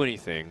doesn't do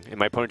anything, and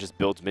my opponent just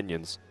builds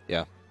minions.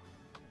 Yeah.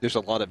 There's a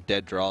lot of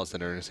dead draws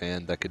that are in his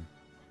hand that could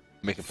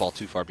make him fall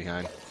too far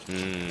behind.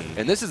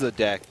 And this is a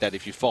deck that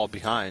if you fall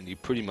behind, you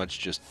pretty much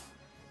just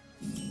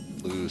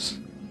lose.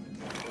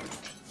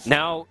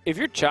 Now, if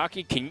you're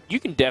Chakki, you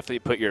can definitely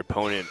put your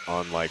opponent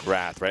on like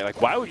Wrath, right? Like,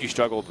 why would you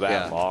struggle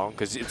that long?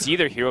 Because it's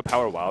either Hero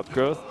Power or Wild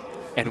Growth,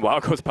 and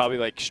Wild Growth's probably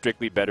like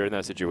strictly better in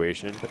that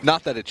situation.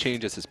 Not that it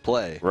changes his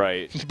play.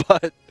 Right.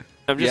 But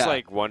I'm just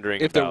like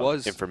wondering if about there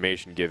was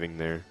information giving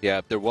there. Yeah,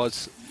 if there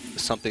was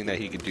something that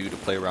he could do to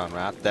play around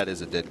Wrath, that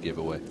is a dead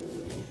giveaway.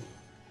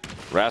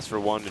 Wrath for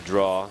 1 to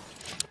draw.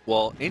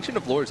 Well, Ancient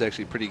of Lore is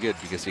actually pretty good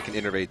because he can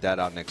innervate that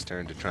out next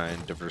turn to try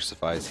and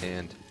diversify his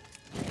hand.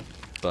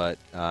 But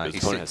his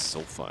opponent has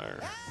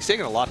Soulfire. He's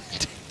taking a lot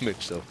of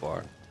damage so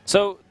far.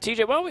 So,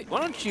 TJ, why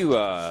don't you...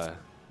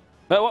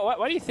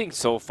 why do you think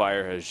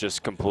Soulfire has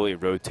just completely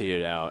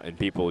rotated out and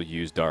people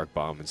use Dark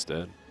Bomb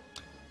instead?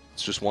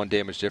 It's just 1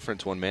 damage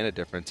difference, 1 mana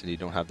difference, and you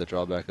don't have the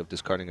drawback of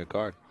discarding a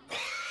card.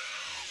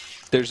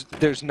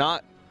 There's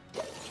not...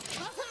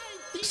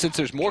 Since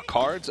there's more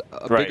cards,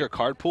 a bigger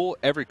card pool,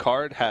 every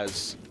card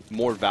has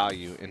more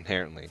value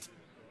inherently.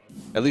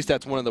 At least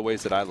that's one of the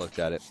ways that I looked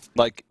at it.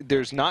 Like,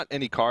 there's not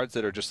any cards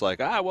that are just like,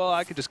 well,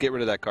 I could just get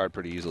rid of that card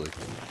pretty easily.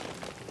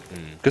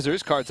 Because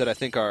there's cards that I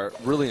think are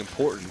really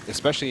important,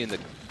 especially in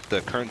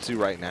the current Zoo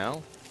right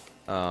now,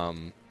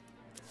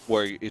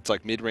 where it's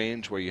like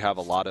mid-range, where you have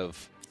a lot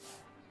of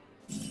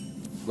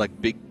like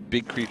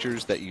big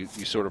creatures that you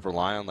sort of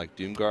rely on, like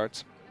Doom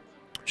Guards.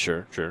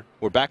 Sure, sure.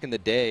 Where back in the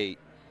day,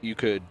 you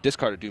could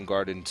discard a Doom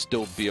Guard and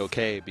still be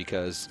okay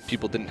because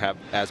people didn't have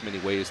as many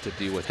ways to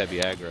deal with heavy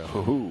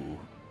aggro. Ooh.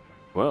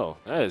 Well,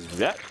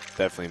 that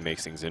definitely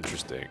makes things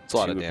interesting. It's a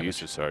lot of damage.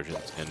 Abusive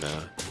Sergeant and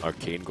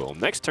Arcane Golem.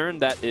 Next turn,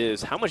 that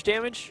is how much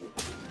damage?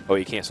 Oh,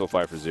 you can't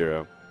Soulfire for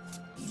 0.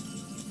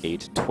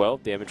 8,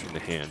 12 damage from the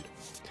hand.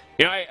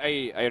 You know,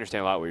 I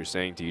understand a lot what you're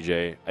saying,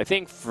 TJ. I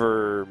think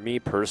for me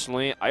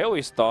personally, I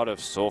always thought of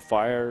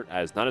Soulfire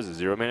as not as a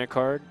 0-mana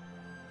card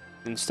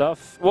and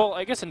stuff. Well,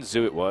 I guess in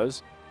Zoo it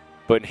was.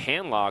 But in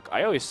Handlock,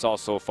 I always saw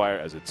Soulfire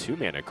as a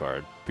 2-mana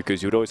card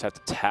because you would always have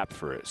to tap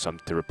for it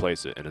to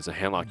replace it. And as a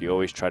Handlock, you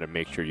always try to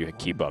make sure you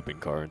keep up in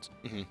cards.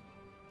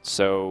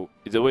 So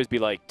it'd always be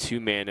like 2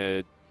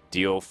 mana,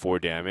 deal 4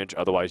 damage,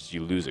 otherwise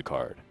you lose a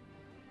card.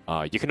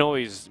 You can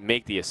always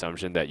make the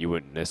assumption that you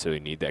wouldn't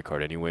necessarily need that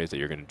card anyways, that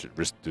you're going to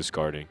risk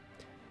discarding.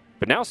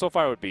 But now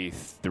Soulfire would be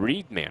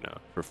 3 mana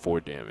for 4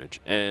 damage.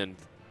 And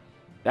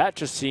that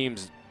just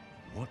seems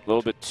a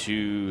little bit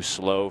too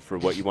slow for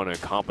what you want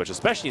to accomplish,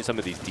 especially in some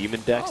of these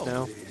demon decks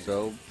now.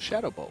 So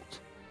Shadow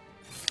Bolt.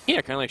 Yeah,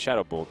 kind of like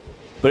Shadow Bolt.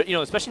 But, you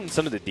know, especially in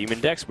some of the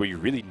demon decks where you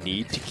really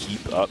need to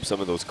keep up some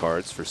of those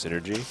cards for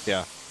synergy.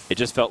 Yeah. It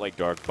just felt like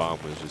Dark Bomb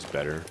was just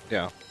better.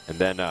 Yeah. And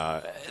then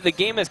the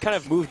game has kind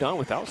of moved on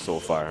without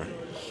Soulfire.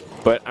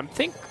 But I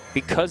think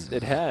because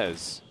it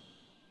has,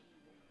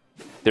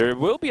 there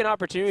will be an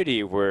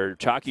opportunity where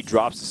Chakki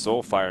drops the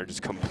Soulfire and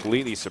just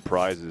completely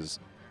surprises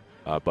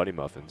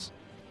BunnyMuffins.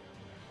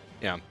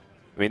 Yeah.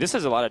 I mean, this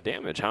is a lot of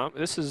damage, huh?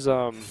 This is,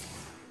 I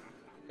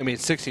mean,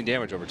 16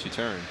 damage over 2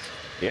 turns.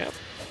 Yeah.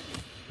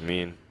 I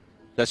mean,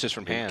 that's just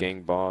from hand.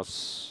 Gang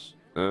Boss.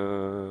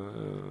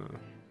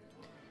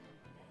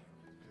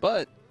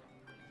 But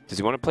does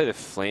he want to play the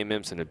Flame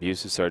Imps and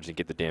Abusive Sergeant and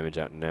get the damage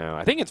out now?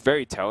 I think it's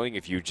very telling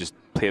if you just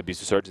play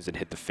Abusive Sergeants and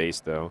hit the face,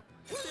 though.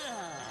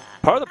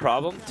 Part of the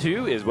problem,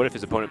 too, is what if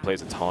his opponent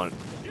plays a Taunt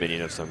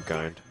minion of some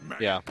kind?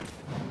 Yeah.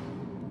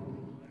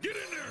 Get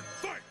in there and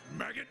fight,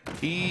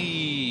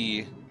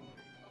 I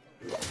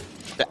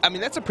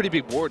mean, that's a pretty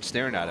big ward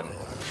staring at him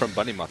from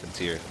BunnyMuffins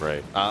here.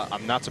 Right.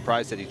 I'm not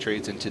surprised that he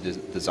trades into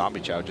the zombie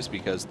chow just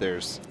because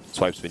there's...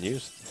 Swipe's been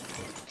used.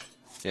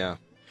 Yeah.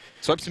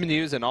 Swipe's been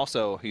used, and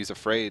also he's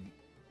afraid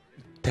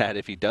that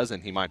if he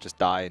doesn't, he might just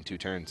die in 2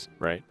 turns.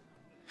 Right.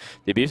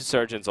 The Abusive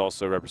Sergeants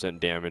also represent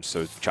damage,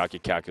 so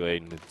Chakki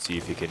calculating to see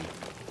if he can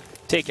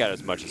take out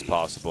as much as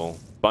possible.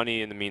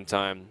 Bunny, in the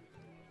meantime,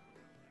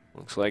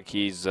 looks like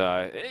he's...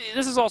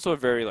 this is also a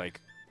very,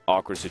 like,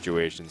 awkward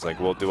situation. It's like,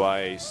 well, do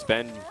I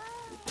spend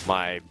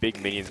my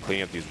big minions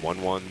cleaning up these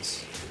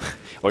 1/1s?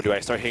 Or do I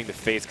start hitting the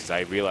face because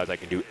I realize I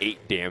can do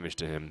 8 damage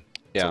to him?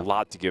 Yeah. It's a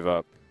lot to give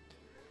up.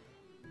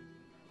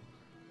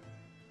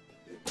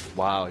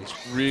 Wow, he's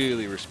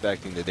really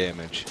respecting the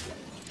damage.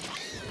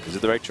 Is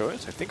it the right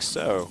choice? I think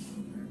so.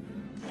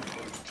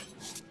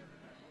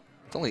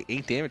 It's only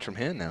 8 damage from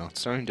him now. It's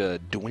starting to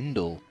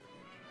dwindle.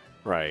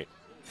 Right.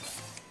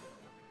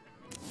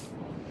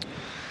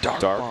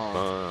 Dark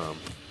Bomb.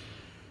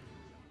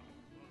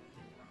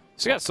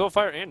 So you got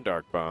Soulfire and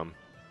Dark Bomb.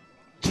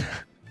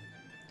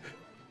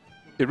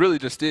 It really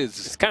just is.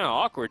 It's kind of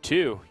awkward,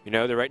 too. You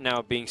know, they're right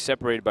now being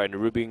separated by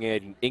Nerubian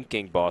and Ink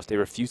Gang Boss. They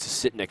refuse to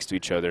sit next to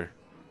each other.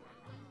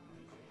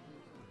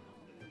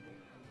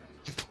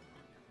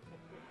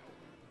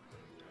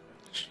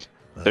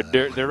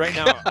 They're right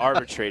now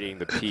arbitrating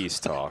the peace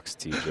talks,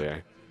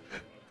 TJ.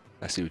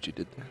 I see what you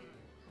did there.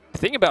 The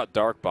thing about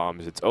Dark Bomb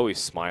is it's always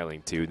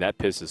smiling, too, and that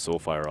pisses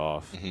Soulfire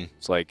off.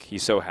 It's like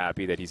he's so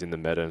happy that he's in the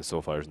meta and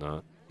Soulfire's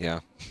not. Yeah.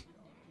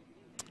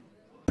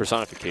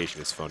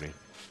 Personification is funny.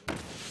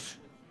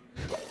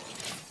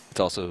 It's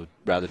also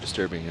rather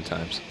disturbing at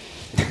times.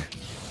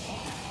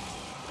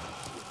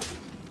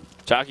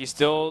 Chakki's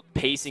still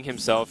pacing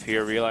himself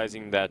here,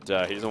 realizing that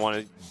he doesn't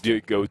want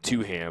to go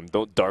too ham.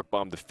 Don't Dark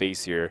Bomb the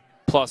face here.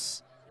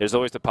 Plus, there's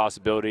always the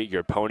possibility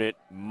your opponent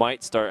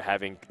might start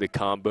having the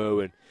combo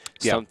and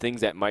some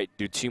things that might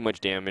do too much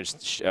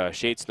damage.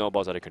 Shade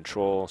snowballs out of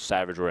control.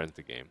 Savage Roar ends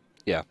the game.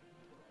 Yeah.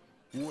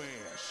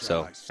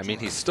 So, I mean,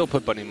 he's still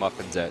put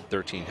BunnyMuffins at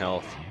 13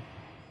 health.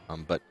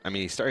 But, I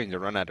mean, he's starting to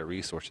run out of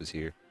resources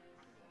here.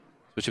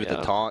 Especially with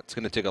the taunt. It's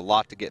going to take a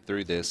lot to get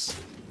through this.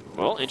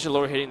 Well, Ancient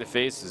Lore hitting the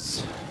face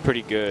is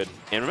pretty good.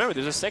 And remember,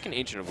 there's a second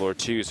Ancient of Lore,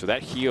 too, so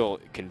that heal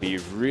can be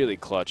really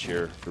clutch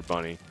here for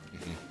Bunny.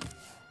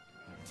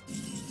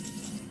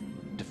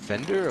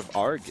 Defender of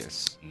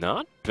Argus.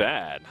 Not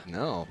bad.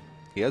 No.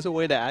 He has a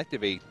way to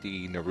activate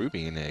the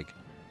Nerubian egg.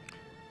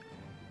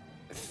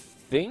 I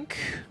think...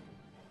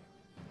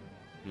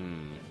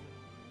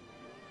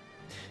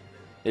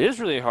 It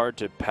is really hard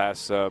to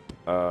pass up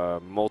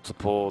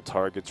multiple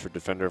targets for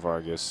Defender of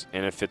Argus,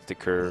 and it fits the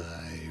curve.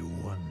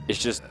 It's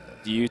just,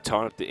 do you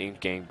taunt up the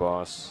Ink Gang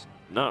boss?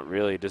 Not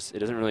really. It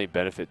doesn't really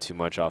benefit too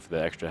much off of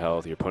the extra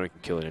health. Your opponent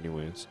can kill it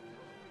anyways.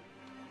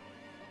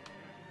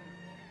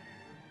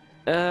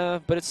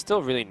 But it's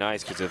still really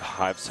nice because it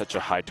has such a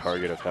high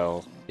target of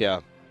health. Yeah.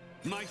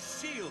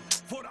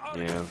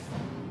 Yeah.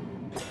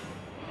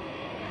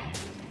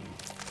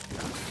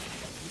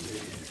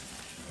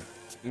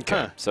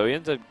 Okay, so he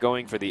ends up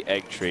going for the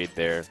egg trade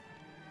there,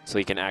 so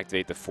he can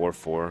activate the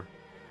 4/4.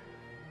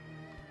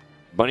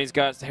 Bunny's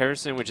got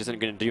Harrison, which isn't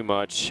going to do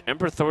much.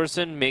 Emperor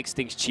Thorson makes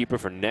things cheaper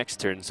for next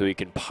turn, so he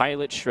can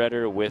pilot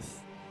Shredder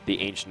with the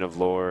Ancient of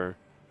Lore.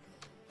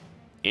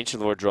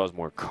 Ancient of Lore draws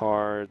more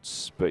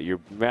cards, but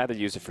you'd rather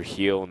use it for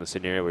heal in the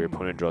scenario where your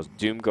opponent draws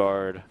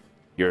Doomguard.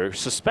 You're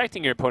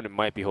suspecting your opponent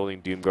might be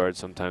holding Doomguard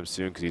sometime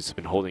soon because he's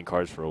been holding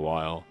cards for a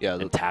while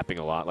and tapping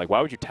a lot. Like, why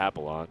would you tap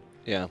a lot?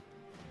 Yeah.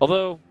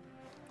 Although,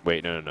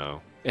 wait,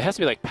 no. It has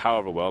to be like Power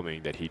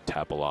Overwhelming that he'd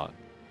tap a lot.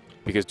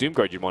 Because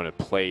Doomguard, you'd want to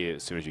play it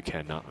as soon as you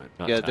can, not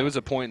yeah, tap. there was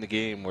a point in the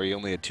game where he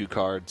only had 2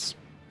 cards.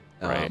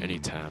 Right, and he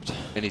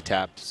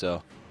tapped.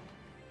 So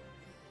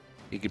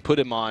you could put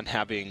him on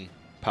having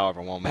Power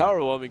Overwhelming. Power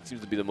Overwhelming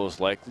seems to be the most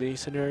likely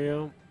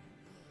scenario.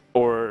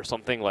 Or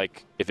something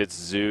like if it's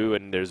Zoo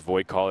and there's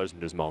Void Callers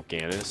and there's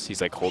Mal'Ganis, he's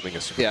like holding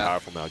a super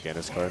powerful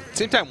Mal'Ganis card. At the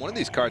same time, one of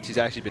these cards he's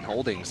actually been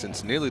holding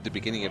since nearly the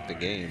beginning of the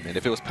game. And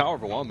if it was Power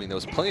Overwhelming, there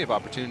was plenty of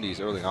opportunities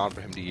early on for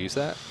him to use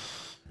that.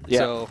 Yeah,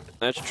 so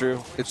that's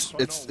true. It's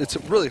a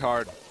really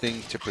hard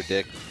thing to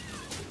predict.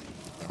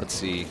 Let's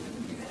see.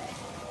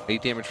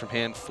 8 damage from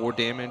hand, 4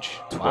 damage.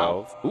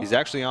 12. Wow. He's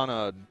actually on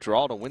a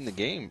draw to win the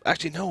game.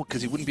 Actually, no,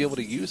 because he wouldn't be able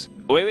to use.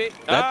 Wait.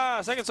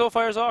 Second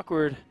Soulfire is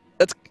awkward.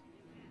 That's.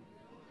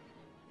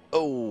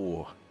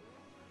 Oh.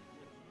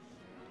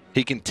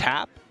 He can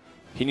tap?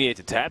 He needed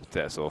to tap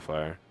that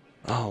Soulfire.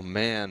 Oh,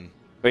 man.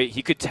 Wait,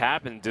 he could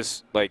tap and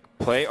just, like,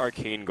 play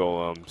Arcane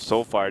Golem,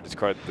 Soulfire,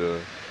 discard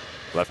the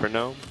Leopard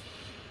Gnome.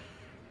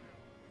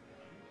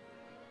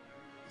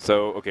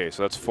 So, okay,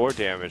 so that's 4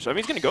 damage. I mean,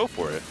 he's going to go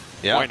for it.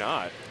 Yeah. Why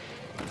not?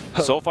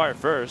 Soulfire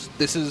first.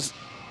 This is...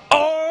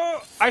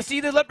 Oh! I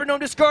see the Leopard Gnome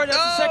discard. That's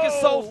the second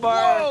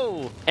Soulfire.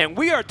 Whoa! And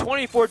we are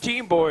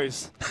 2014,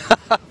 boys.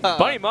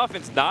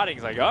 BunnyMuffins nodding.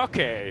 He's like,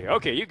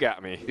 okay, you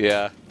got me.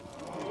 Yeah.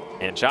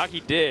 And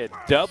Chakki did.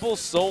 Double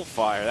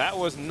Soulfire. That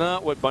was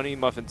not what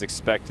BunnyMuffins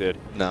expected.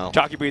 No.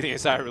 Chakki breathing a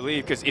sigh of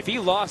relief, because if he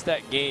lost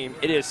that game,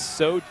 it is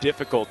so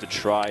difficult to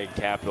try and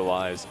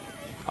capitalize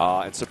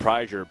and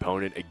surprise your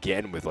opponent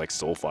again with, like,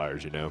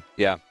 Soulfires, you know?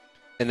 Yeah.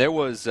 And there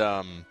was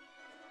a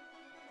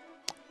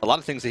lot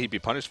of things that he'd be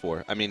punished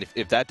for. I mean,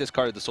 if that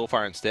discarded the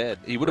Soulfire instead,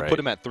 he would have put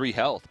him at 3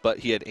 health, but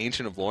he had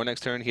Ancient of Lore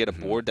next turn. He had a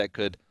board that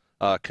could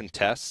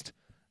contest.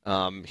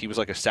 He was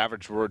like a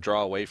Savage Roar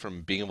draw away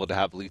from being able to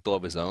have lethal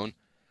of his own.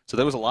 So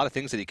there was a lot of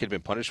things that he could have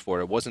been punished for.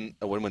 It wasn't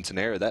a win-win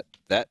scenario.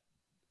 That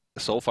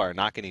Soulfire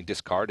not getting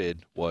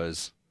discarded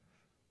was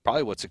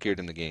probably what secured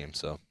him the game.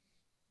 So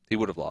he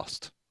would have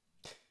lost,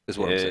 is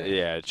what I'm saying.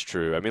 Yeah, it's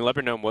true. I mean,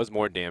 Leopard Gnome was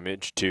more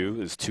damage, too.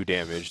 It was 2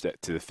 damage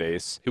to the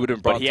face. He would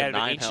have brought But he to had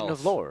 9 an Ancient health.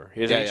 of Lore.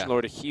 He has an Ancient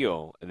Lore to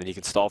heal, and then he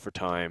can stall for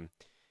time.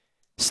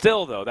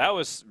 Still, though, that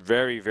was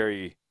very,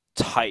 very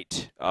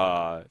tight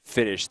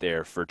finish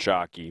there for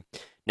Chakki.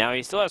 Now,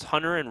 he still has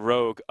Hunter and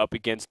Rogue up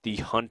against the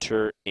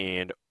Hunter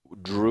and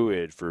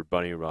Druid for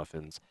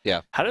BunnyMuffins.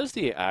 Yeah. How does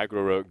the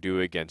aggro Rogue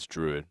do against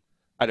Druid?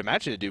 I'd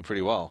imagine it'd do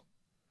pretty well.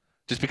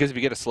 Just because if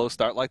you get a slow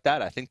start like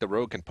that, I think the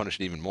Rogue can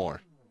punish it even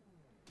more.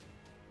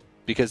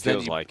 Because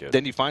then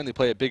then you finally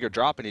play a bigger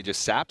drop and he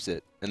just saps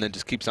it and then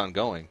just keeps on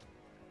going.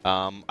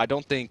 I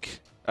don't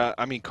think,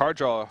 I mean, card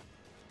draw,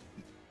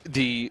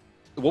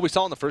 what we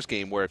saw in the first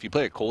game where if you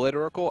play a Collated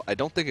Oracle, I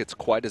don't think it's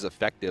quite as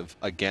effective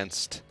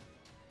against,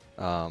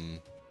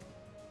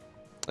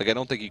 like, I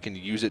don't think you can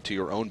use it to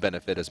your own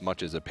benefit as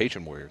much as a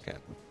Patron Warrior can.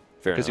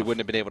 Because you wouldn't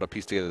have been able to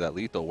piece together that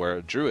lethal. Where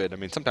a Druid, I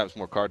mean, sometimes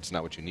more cards is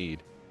not what you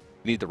need.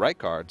 You need the right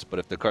cards, but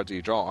if the cards that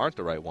you draw aren't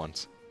the right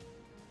ones,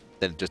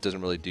 then it just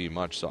doesn't really do you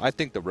much. So I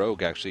think the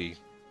Rogue actually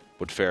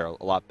would fare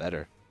a lot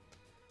better.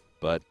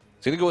 But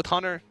he's going to go with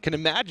Hunter. Can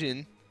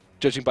imagine,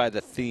 judging by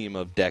the theme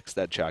of decks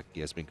that Chakki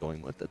has been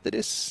going with, that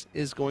this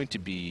is going to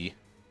be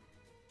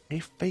a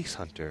Face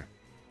Hunter.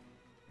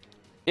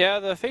 Yeah,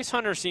 the Face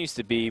Hunter seems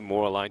to be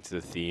more aligned to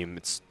the theme.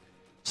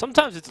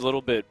 Sometimes it's a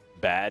little bit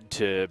bad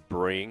to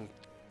bring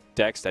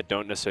decks that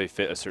don't necessarily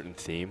fit a certain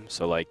theme.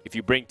 So, like, if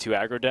you bring 2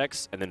 aggro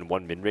decks and then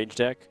 1 mid-range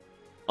deck,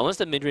 unless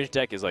the mid-range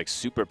deck is, like,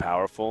 super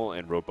powerful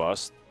and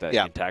robust that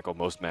can tackle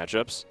most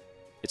matchups,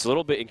 it's a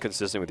little bit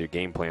inconsistent with your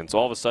game plan. So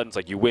all of a sudden, it's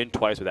like you win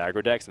twice with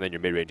aggro decks and then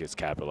your mid-range gets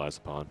capitalized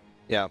upon.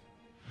 Yeah.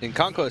 In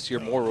Conquest,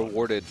 you're more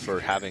rewarded for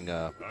having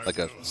a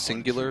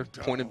singular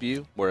point of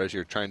view, whereas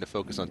you're trying to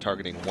focus on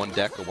targeting one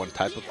deck or one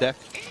type of deck,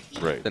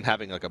 than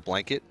having like a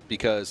blanket.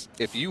 Because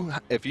if you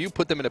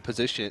put them in a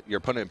position, your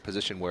opponent in a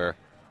position where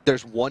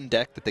there's one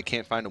deck that they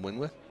can't find a win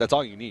with, that's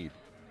all you need.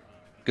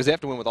 Because they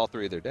have to win with all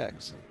 3 of their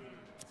decks.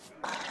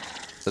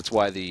 That's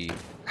why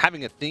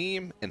having a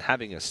theme and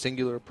having a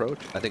singular approach,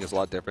 I think, is a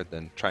lot different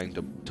than trying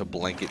to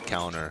blanket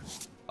counter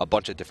a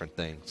bunch of different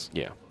things.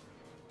 Yeah.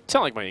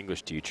 Sound like my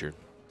English teacher.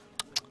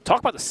 Talk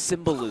about the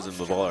symbolism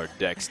of all our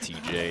decks,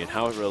 TJ, and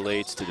how it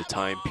relates to the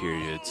time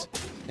periods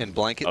and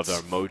blankets of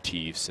our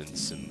motifs and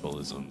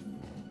symbolism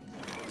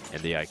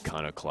and the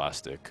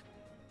iconoclastic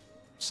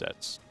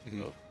sets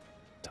of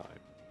time.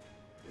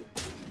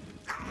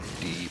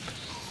 Deep.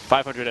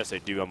 500 essay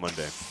due on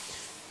Monday.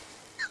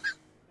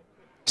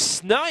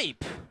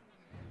 Snipe!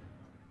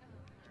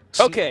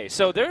 Okay,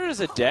 so there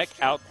is a deck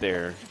out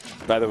there.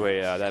 By the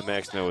way, that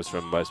Max No was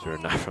from Viper,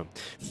 not from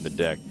the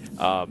deck.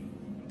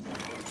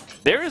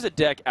 There is a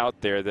deck out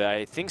there that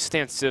I think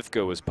Stan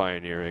Sivka was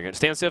pioneering. And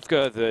Stan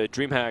Sivka, the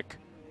DreamHack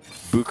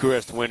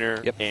Bucharest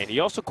winner, and he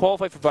also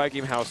qualified for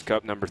Game House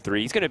Cup #3.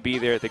 He's going to be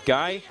there. The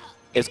guy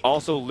is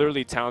also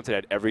literally talented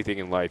at everything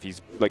in life. He's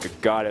like a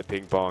god at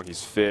ping pong.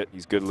 He's fit.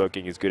 He's good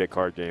looking. He's good at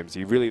card games.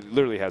 He really,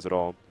 literally has it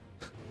all.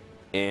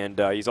 And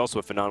he's also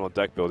a phenomenal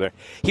deck builder.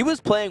 He was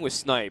playing with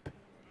Snipe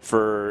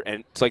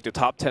and it's like the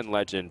top 10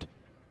 legend,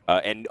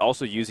 and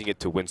also using it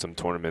to win some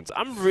tournaments.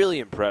 I'm really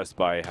impressed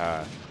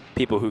by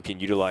people who can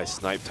utilize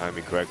Snipe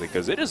timing correctly,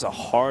 because it is a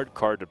hard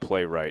card to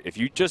play right. If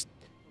you just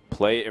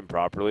play it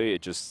improperly,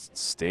 it just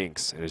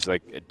stinks, and it's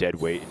like a dead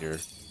weight in your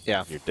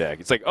deck.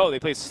 It's like, oh, they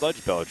play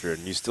Sludge Belcher,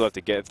 and you still have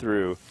to get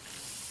through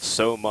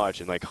so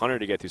much. And like Hunter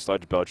to get through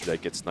Sludge Belcher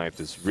that gets sniped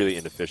is really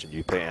inefficient.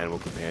 You play Animal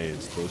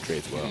Companions, those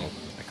trades well,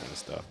 that kind of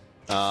stuff.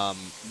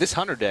 This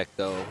Hunter deck,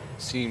 though,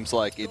 seems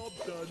like it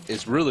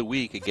is really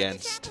weak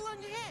against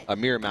a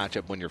mirror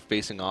matchup when you're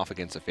facing off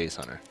against a Face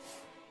Hunter.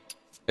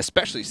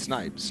 Especially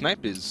Snipe.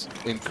 Snipe is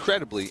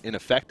incredibly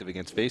ineffective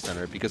against Face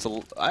Hunter because,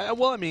 well,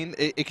 I mean,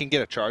 it can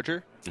get a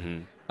charger.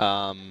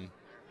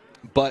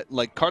 But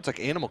like cards like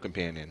Animal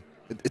Companion,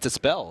 it's a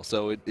spell,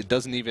 so it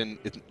doesn't even,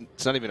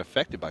 it's not even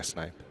affected by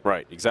Snipe.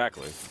 Right,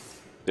 exactly.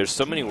 There's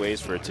so many ways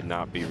for it to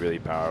not be really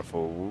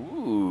powerful.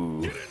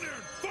 Ooh.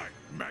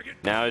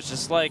 Now it's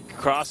just like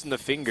crossing the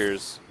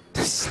fingers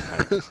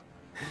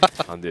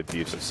on the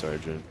abusive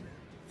sergeant.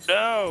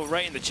 No,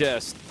 right in the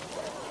chest.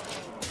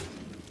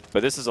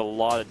 But this is a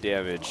lot of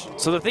damage.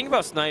 So the thing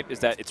about Snipe is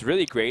that it's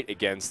really great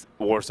against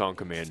Warsong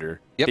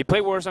Commander. They play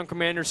Warsong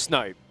Commander,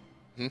 Snipe.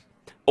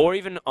 Or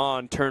even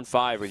on turn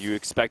 5 where you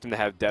expect him to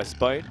have Death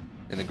Spite.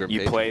 And the Grim you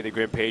Patron. play the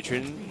Grim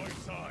Patron.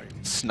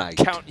 Sniped.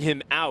 Count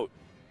him out.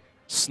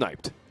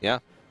 Sniped. Yeah.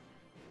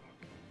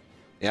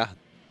 Yeah,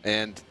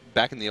 and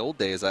back in the old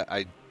days,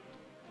 I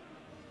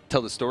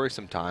tell the story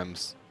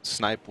sometimes.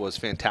 Snipe was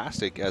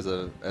fantastic as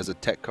a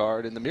tech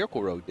card in the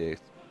Miracle Rogue days.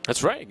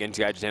 That's right, against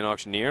Gadgetan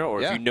Auctioneer,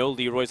 or Yeah. if you know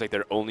Leroy's like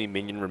their only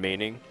minion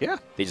remaining, Yeah.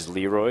 they just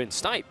Leroy and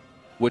Snipe.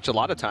 Which a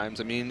lot of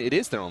times, I mean, it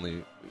is their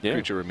only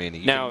creature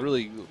remaining. You Now, can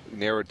really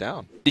narrow it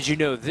down. Did you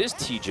know this,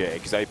 TJ?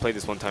 Because I played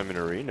this one time in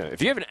Arena.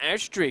 If you have an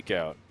Ash Drake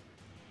out,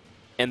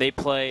 and they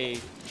play,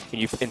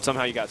 and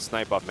somehow you got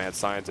Snipe off Mad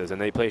Sciences,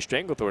 and they play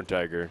Stranglethorn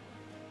Tiger,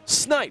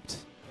 sniped,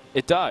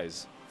 it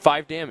dies.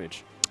 5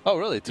 damage. Oh,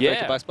 really? It's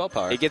affected by spell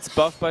power. It gets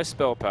buffed by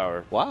spell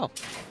power. Wow.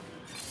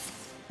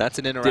 That's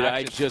an interaction. Did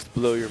I just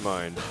blow your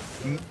mind?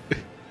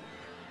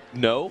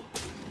 No,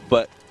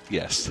 but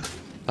yes.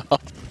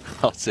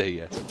 I'll say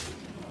yes.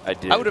 I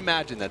did. I would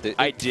imagine that.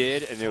 I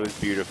did, and it was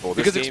beautiful.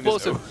 Because this game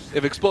is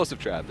if explosive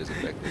trap is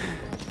effective.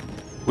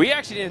 We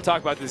actually didn't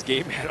talk about this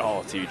game at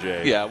all,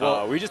 TJ. Yeah,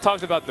 well, we just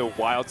talked about the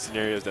wild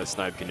scenarios that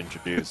Snipe can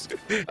introduce.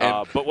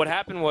 But what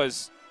happened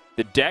was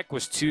the deck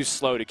was too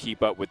slow to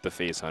keep up with the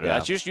Face Hunter. Yeah.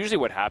 That's just usually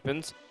what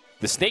happens.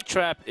 The Snake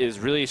Trap is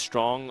really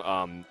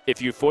strong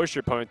if you force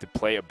your opponent to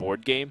play a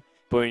board game,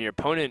 but when your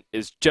opponent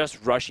is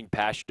just rushing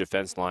past your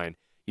defense line,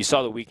 you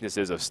saw the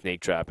weaknesses of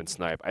Snake Trap and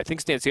Snipe. I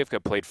think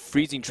Stansievka played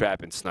Freezing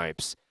Trap and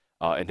Snipes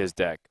in his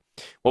deck.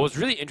 What was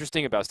really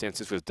interesting about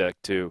Stansievka's deck,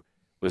 too,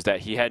 was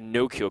that he had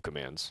no kill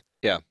commands.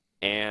 Yeah.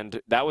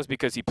 And that was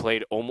because he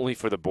played only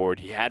for the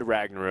board. He had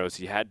Ragnaros,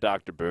 he had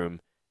Dr.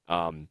 Boom.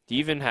 He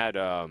even had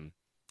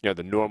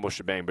the normal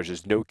shebang, but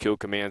just no kill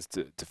commands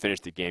to finish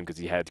the game because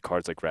he had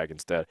cards like Rag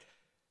instead.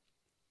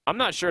 I'm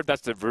not sure if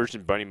that's the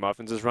version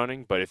BunnyMuffins is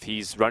running, but if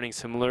he's running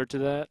similar to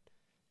that,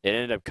 it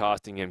ended up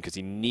costing him because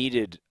he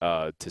needed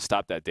to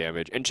stop that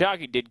damage. And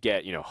Chakki did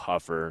get,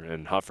 Huffer,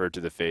 and Huffer to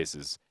the face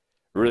is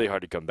really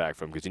hard to come back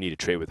from because you need to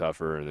trade with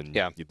Huffer, and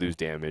then you lose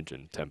damage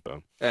and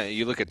tempo.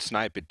 You look at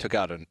Snipe, it took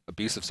out an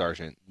Abusive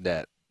Sergeant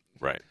that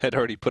Right. had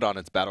already put on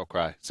its battle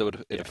cry, so it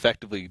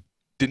effectively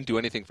didn't do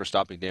anything for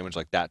stopping damage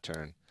like that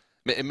turn.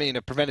 I mean,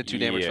 it prevented 2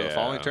 damage for the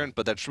following turn,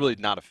 but that's really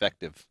not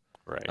effective.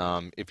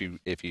 Right. If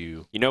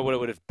you know what it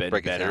would have been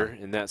break it better down.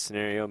 in that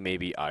scenario?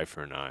 Maybe Eye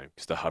for an Eye,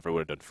 because the Hover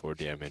would have done 4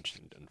 damage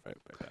and done fight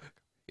back.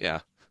 Yeah.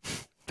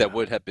 That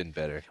would have been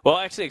better. Well,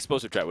 actually,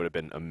 Explosive Trap would have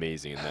been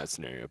amazing in that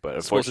scenario, but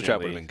Explosive Trap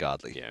unfortunately, would have been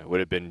godly. Yeah, would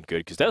have been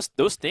good because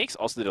those snakes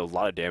also did a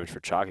lot of damage for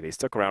Chakki. They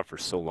stuck around for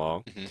so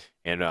long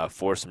and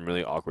forced some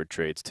really awkward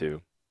trades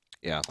too.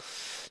 Yeah.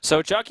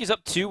 So Chakki's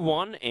up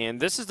 2-1,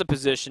 and this is the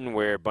position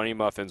where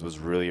BunnyMuffins was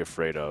really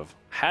afraid of.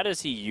 How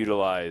does he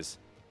utilize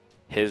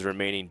his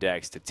remaining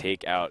decks to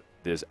take out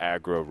this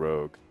aggro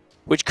rogue,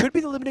 which could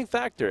be the limiting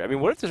factor? I mean,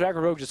 what if this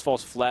aggro rogue just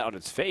falls flat on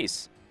its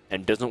face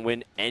and doesn't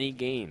win any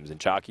games, and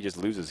Chakki just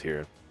loses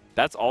here?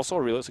 That's also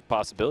a realistic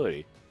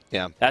possibility.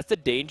 Yeah. That's the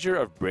danger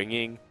of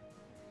bringing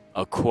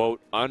a,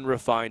 quote,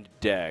 unrefined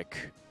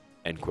deck,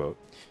 end quote,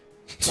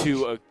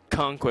 to a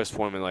Conquest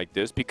format like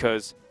this,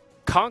 because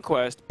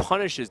Conquest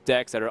punishes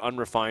decks that are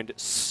unrefined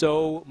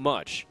so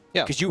much.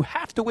 Yeah. Because you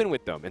have to win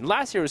with them. In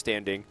Last Hero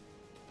Standing,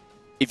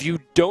 if you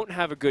don't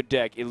have a good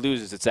deck, it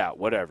loses, it's out,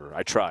 whatever.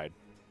 I tried.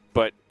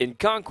 But in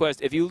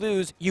Conquest, if you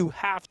lose, you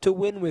have to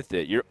win with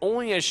it. You're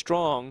only as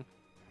strong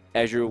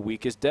as your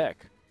weakest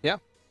deck. Yeah.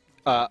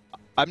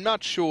 I'm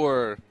not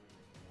sure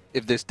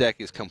if this deck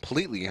is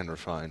completely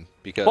unrefined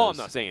because. Well, I'm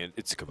not saying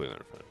it's completely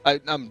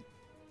unrefined.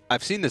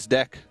 I've seen this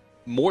deck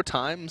more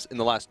times in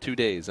the last 2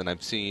 days than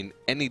I've seen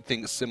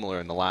anything similar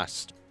in the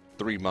last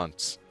 3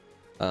 months,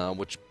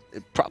 which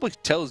it probably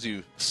tells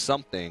you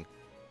something.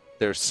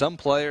 There's some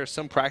player,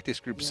 some practice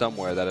group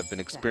somewhere that have been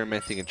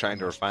experimenting and trying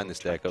to refine this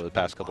deck over the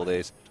past couple of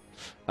days.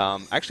 I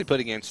actually played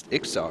against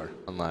Ixar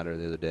on ladder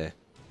the other day.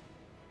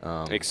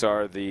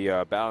 Ixar,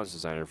 the balance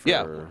designer for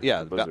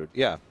Blizzard.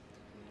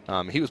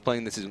 He was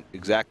playing this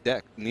exact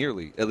deck,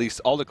 nearly. At least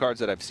all the cards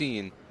that I've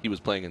seen, he was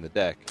playing in the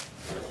deck.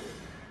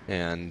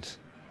 And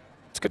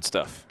it's good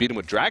stuff. Beat him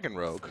with Dragon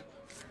Rogue.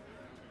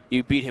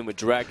 You beat him with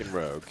Dragon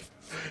Rogue.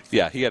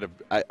 Yeah, he had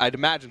a. I'd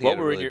imagine he had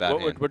a really bad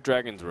hand. What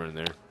dragons were in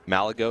there?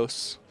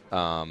 Malagos,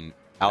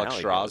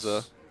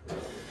 Alexstrasza.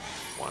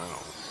 Wow.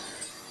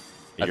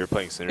 And you were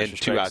playing Sinister and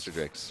Strikes? 2 Azure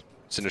Drakes.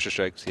 Sinister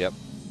Strikes, yep.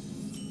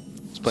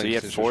 So you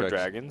have 4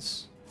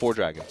 dragons? 4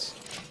 dragons.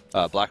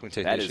 Black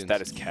Mutations.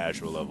 That is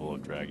casual level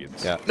of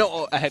dragons. Yeah.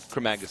 No, I had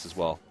Chromagus as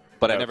well,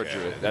 but I never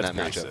drew it in that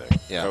matchup. Sick.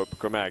 Yeah.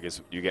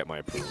 Chromagus, you get my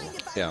approval.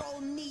 Yeah.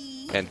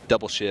 And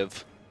double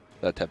Shiv,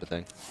 that type of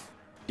thing.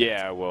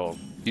 Yeah, well,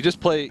 you just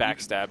play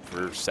backstab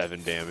for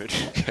 7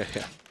 damage.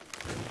 Yeah.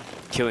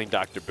 Killing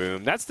Dr.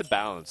 Boom. That's the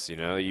balance, you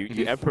know.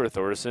 You Emperor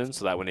Thorson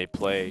so that when they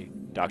play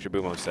Dr.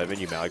 Boom on 7,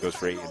 you Malagos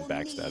for 8 and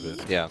backstab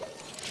it. Yeah.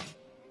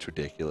 It's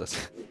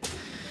ridiculous.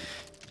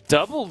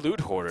 Double Loot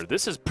Hoarder.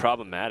 This is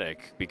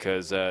problematic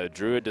because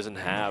Druid doesn't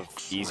have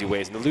easy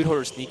ways, and the Loot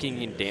Hoarder is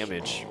sneaking in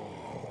damage.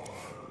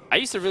 I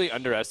used to really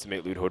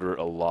underestimate Loot Hoarder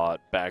a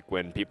lot back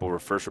when people were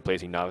first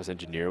replacing Novice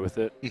Engineer with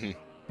it.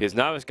 Because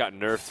Novice got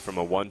nerfed from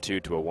a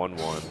 1-2 to a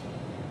 1-1.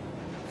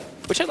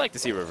 Which I'd like to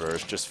see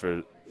reversed just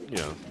for,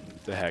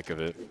 the heck of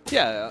it.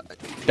 Yeah,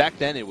 back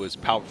then it was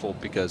powerful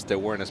because there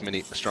weren't as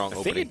many strong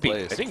opening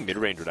plays. I think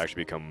mid-range would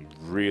actually become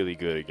really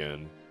good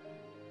again.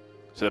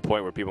 To the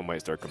point where people might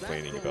start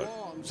complaining about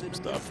some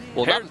stuff.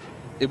 Well,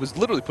 it was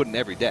literally put in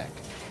every deck.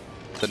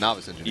 The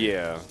Novice Engineer.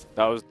 Yeah,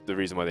 that was the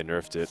reason why they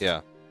nerfed it.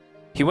 Yeah.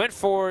 He went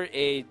for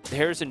a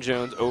Harrison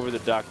Jones over the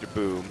Dr.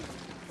 Boom,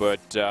 but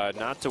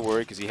not to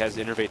worry because he has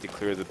Innervate to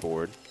clear the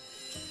board.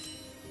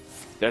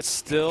 That's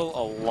still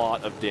a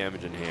lot of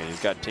damage in hand.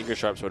 He's got Tinker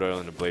Sharp Sword Oil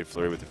and a Blade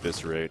Flurry with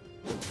Eviscerate.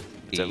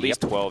 It's at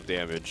least 12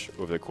 damage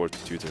over the course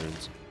of 2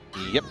 turns.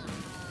 Yep.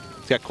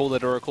 He's got Cold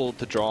Light Oracle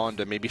to draw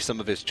into maybe some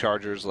of his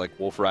chargers like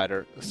Wolf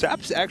Rider.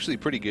 Sap's actually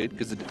pretty good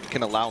because it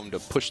can allow him to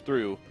push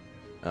through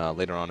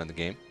later on in the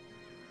game.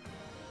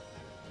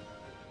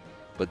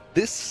 But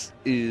this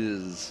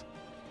is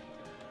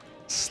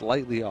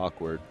slightly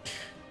awkward.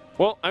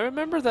 Well, I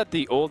remember that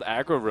the old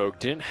aggro rogue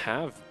didn't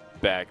have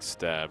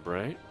backstab,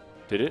 right?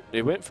 Did it?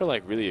 It went for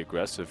like really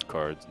aggressive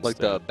cards instead. Like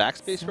the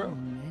backspace row?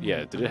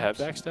 Yeah, did it have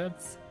backstab?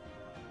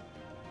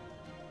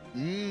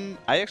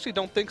 I actually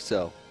don't think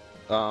so.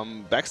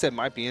 Backstab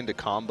might be into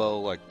combo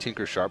like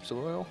Tinker Sharp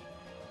Sword Oil.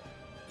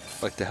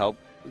 Like to help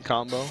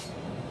combo.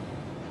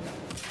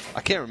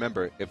 I can't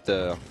remember if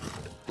the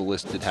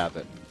list did have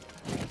it.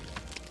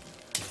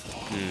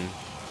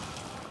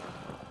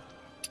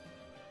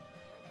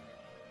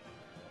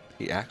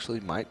 He actually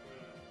might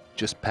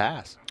just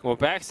pass. Well,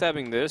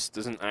 backstabbing this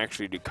doesn't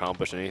actually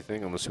accomplish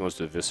anything unless he wants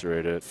to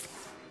eviscerate it.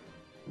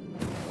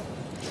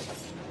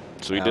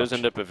 So he does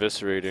end up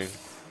eviscerating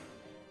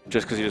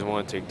just because he doesn't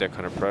want to take that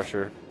kind of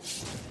pressure.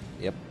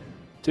 Yep.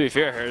 To be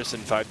fair,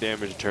 Harrison, 5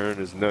 damage a turn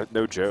is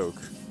no joke.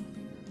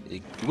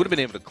 He would have been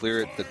able to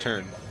clear it the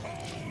turn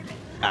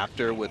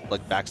after with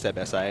like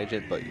backstab SI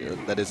agent, but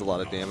that is a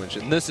lot of damage.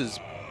 And this is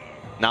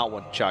not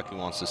what Chakki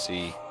wants to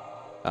see.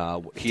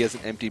 He has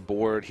an empty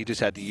board. He just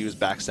had to use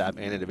backstab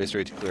and an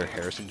eviscerate to clear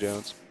Harrison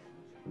Jones.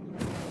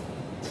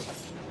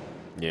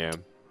 Yeah.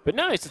 But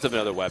now he sets up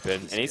another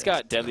weapon, and he's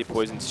got Deadly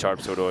Poison,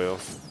 Sharp Sword Oil.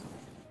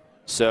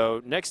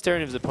 So next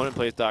turn, if his opponent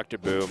plays Dr.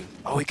 Boom,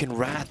 oh, he can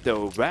Wrath,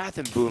 though. Wrath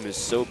and Boom is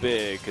so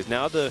big, because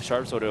now the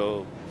Sharp Sword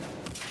Oil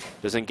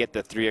doesn't get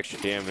the 3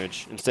 extra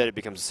damage. Instead, it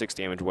becomes a 6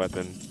 damage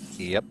weapon.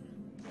 Yep.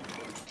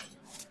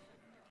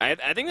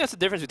 I think that's the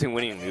difference between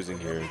winning and losing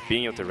here,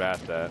 being able to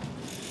Wrath that.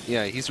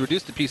 Yeah, he's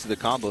reduced a piece of the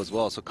combo as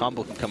well, so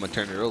combo can come a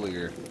turn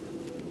earlier.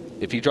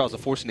 If he draws a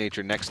Force of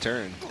Nature next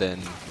turn, then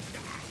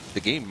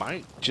the game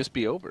might just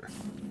be over.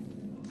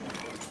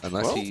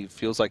 Unless he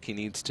feels like he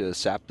needs to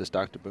sap this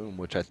Dr. Boom,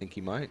 which I think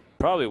he might.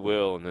 Probably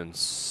will, and then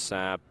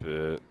sap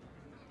it.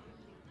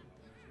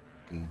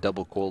 And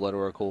double Cold Light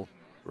Oracle.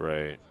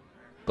 Right.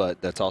 But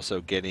that's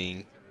also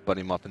getting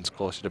BunnyMuffins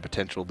closer to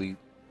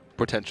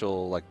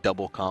potential like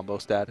double combo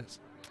status.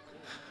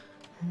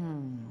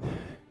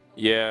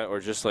 Yeah, or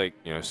just like,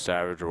 you know,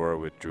 Savage Aurora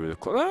withdrew the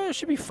claw. It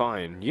should be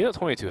fine. You have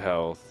 22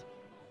 health.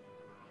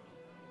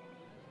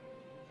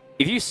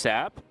 If you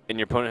sap and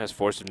your opponent has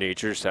Force of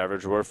Nature,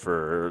 Savage Aurora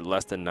for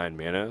less than 9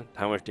 mana,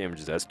 how much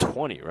damage is that? It's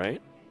 20,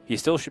 right? He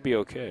still should be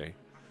okay.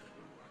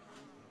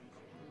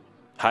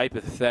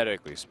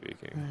 Hypothetically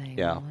speaking.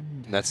 Yeah,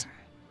 and that's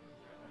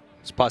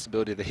a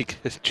possibility that he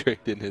could trade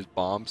in his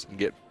bombs and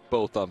get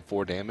both on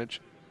 4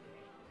 damage.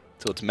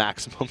 So it's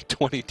maximum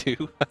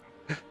 22.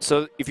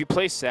 So if you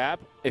play Sap,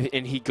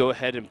 and he go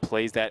ahead and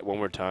plays that one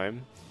more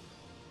time,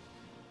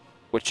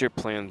 what's your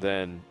plan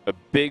then? A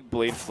big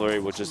Blade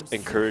Flurry will just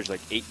encourage like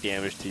 8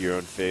 damage to your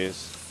own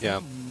face. Yeah.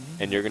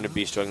 And you're going to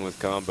be struggling with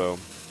combo.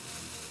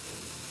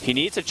 He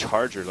needs a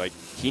charger. Like,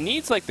 he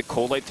needs like the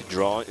Cold Light to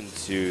draw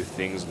into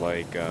things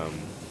like,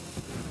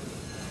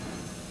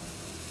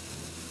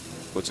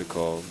 what's it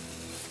called?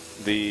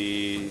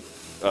 The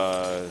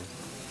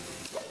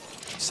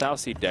South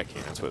Sea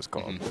Deckhand, that's what it's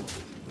called.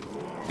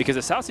 Because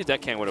the South Sea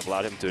Deckhand would have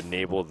allowed him to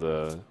enable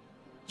the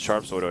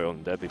Sharp Sword Oil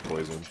and Deadly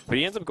Poison. But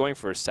he ends up going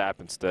for a Sap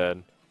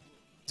instead.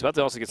 He's about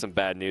to also get some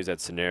bad news that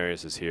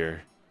Cenarius is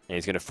here. And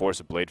he's going to force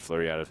a Blade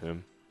Flurry out of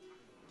him.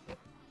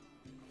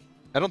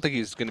 I don't think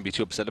he's going to be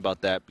too upset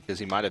about that because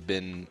he might have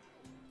been...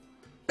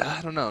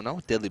 I don't know, not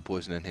with Deadly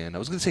Poison in hand. I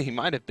was going to say he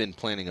might have been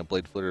planning a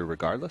Blade Flurry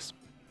regardless.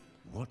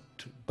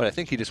 But I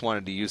think he just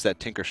wanted to use that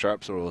Tinker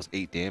Sharp Sword Oil's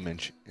 8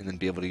 damage and then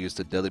be able to use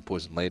the Deadly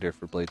Poison later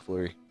for Blade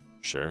Flurry.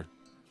 Sure.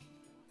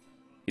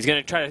 He's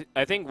going to try to...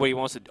 I think what he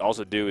wants to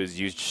also do is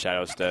use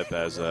Shadow Step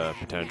as a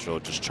potential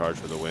just charge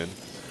for the win.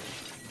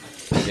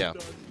 Yeah.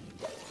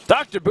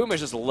 Dr. Boom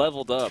has just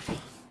leveled up.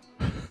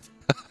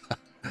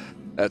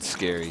 That's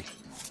scary.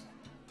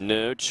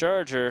 No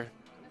charger.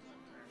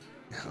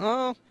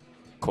 Oh.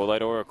 Cold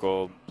Light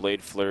Oracle,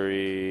 Blade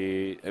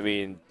Flurry. I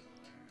mean,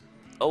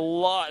 a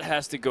lot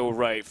has to go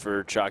right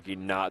for Chakki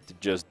not to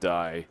just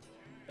die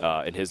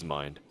in his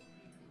mind.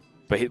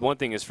 But one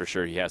thing is for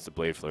sure, he has to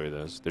Blade Flurry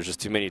those. There's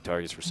just too many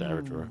targets for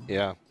Savage Roar.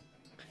 Yeah.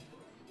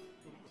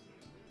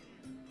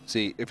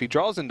 See, if he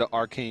draws into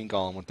Arcane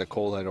Golem with the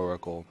Cold Light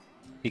Oracle,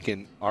 he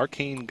can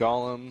Arcane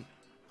Golem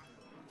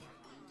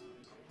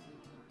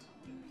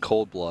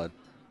Cold Blood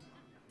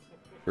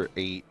for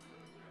 8.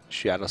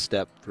 Shadow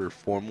Step for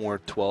 4 more,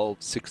 12,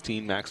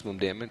 16 maximum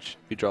damage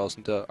if he draws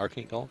into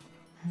Arcane Golem.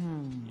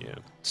 Yeah.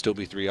 Still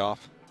be 3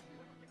 off.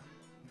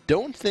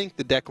 Don't think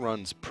the deck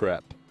runs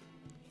prep.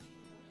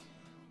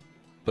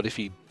 But if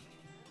he...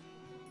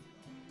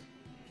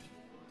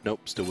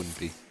 Nope, still wouldn't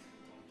be.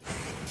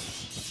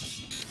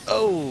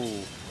 Oh,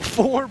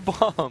 4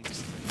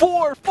 bombs.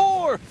 4,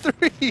 4,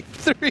 3,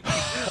 3.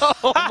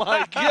 Oh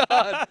my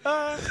god.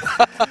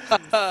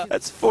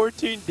 That's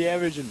 14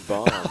 damage and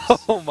bombs.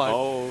 Oh my.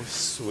 Oh,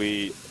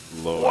 sweet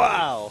lord.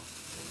 Wow.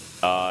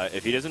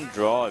 If he doesn't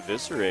draw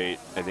Eviscerate,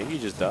 I think he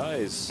just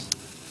dies.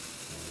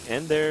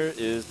 And there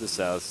is the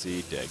South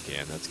Sea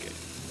Deadcan. That's good.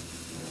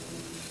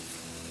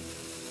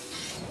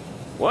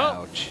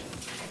 Well, Ouch.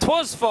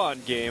 'twas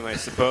fun game, I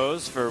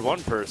suppose, for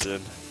one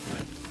person.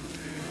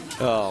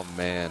 Oh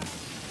man.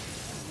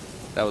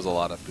 That was a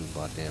lot of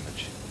Boombot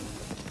damage.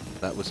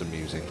 That was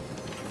amusing.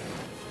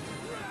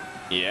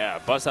 Yeah,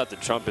 bust out the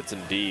trumpets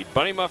indeed.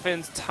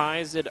 BunnyMuffins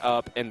ties it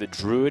up, and the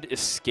Druid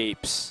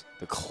escapes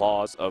the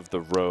claws of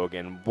the Rogue.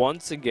 And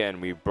once again,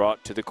 we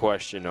brought to the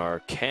question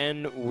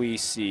can we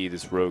see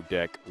this Rogue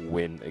deck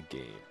win a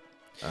game?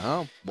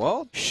 Oh,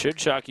 well, Should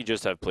Chakki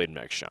just have played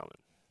Mech Shaman?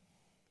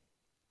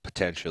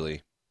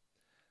 potentially.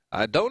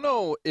 I don't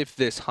know if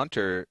this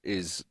Hunter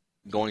is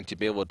going to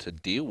be able to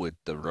deal with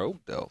the Rogue,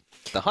 though.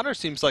 The Hunter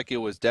seems like it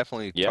was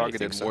definitely Yeah, I targeted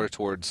think so. more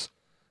towards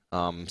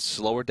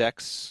slower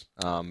decks,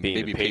 Being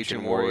maybe the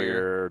Patron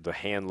Warrior, the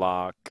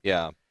Handlock,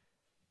 Yeah.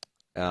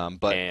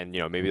 But and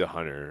maybe the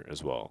Hunter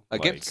as well.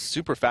 against Like,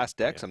 super fast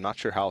decks, yeah. I'm not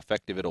sure how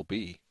effective it'll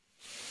be.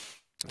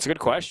 it's a good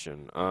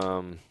question.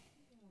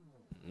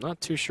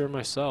 Not too sure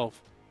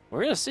myself.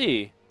 We're gonna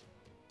see.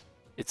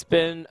 It's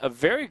been a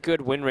very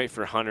good win rate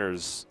for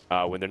Hunters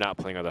when they're not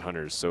playing other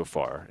Hunters so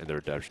far in the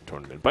Redemption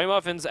Tournament.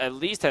 BunnyMuffins at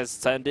least has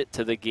sent it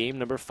to the game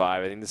number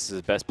 5. I think this is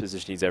the best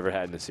position he's ever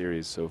had in the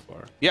series so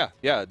far. Yeah,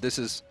 this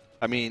is,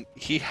 I mean,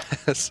 he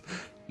has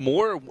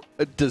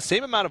the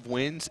same amount of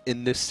wins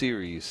in this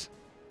series.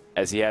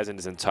 As he has in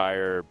his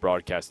entire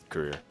broadcasted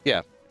career.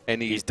 Yeah,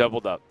 and He's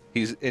doubled up.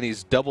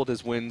 He's doubled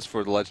his wins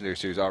for the Legendary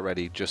Series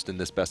already just in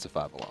this best of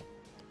 5 alone.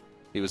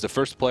 He was the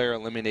first player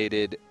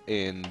eliminated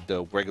in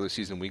the regular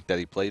season week that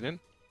he played in.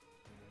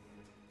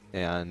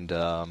 And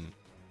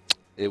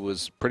it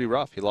was pretty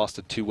rough. He lost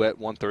to 2-Wet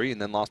 1-3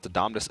 and then lost to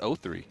Domdus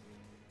 0-3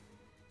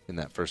 in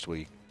that first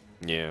week.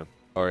 Yeah.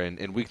 Or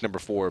in week number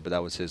 4, but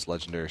that was his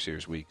Legendary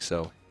Series week.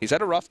 So he's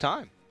had a rough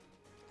time.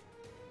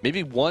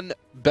 Maybe one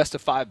best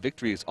of 5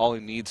 victory is all he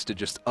needs to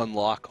just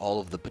unlock all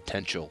of the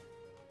potential.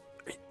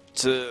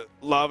 To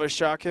lava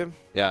shock him?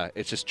 Yeah,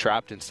 it's just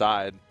trapped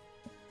inside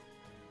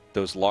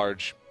those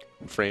large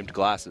framed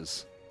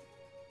glasses.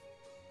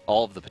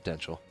 All of the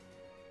potential.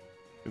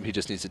 Maybe he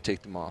just needs to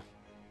take them off,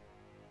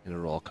 and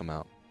it'll all come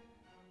out.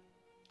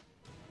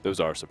 Those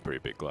are some pretty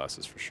big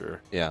glasses for sure.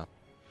 Yeah.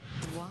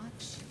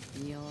 Watch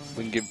your...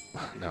 We can give...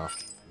 No. I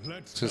was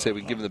going to say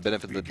we can give him the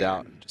benefit of the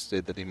doubt and just say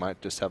that he might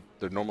just have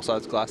their normal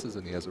sized glasses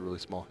and he has a really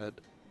small head.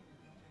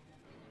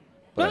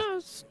 But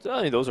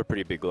I mean, those are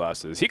pretty big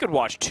glasses. He could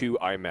watch 2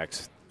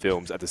 IMAX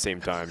films at the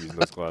same time using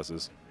those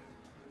glasses.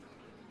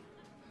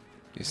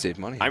 you save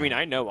money. I mean,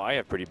 I know I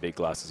have pretty big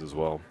glasses as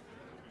well.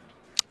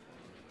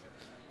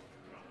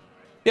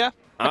 Yeah.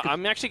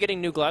 I'm actually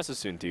getting new glasses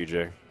soon,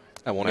 TJ.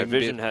 I won't My even be-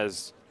 vision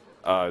has,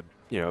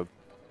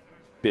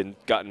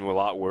 gotten a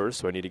lot worse,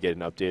 so I need to get it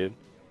updated.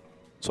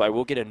 So I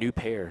will get a new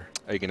pair.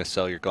 Are you going to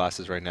sell your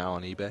glasses right now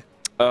on eBay?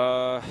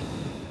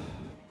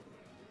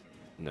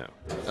 No,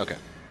 Okay.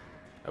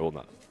 I will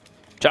not.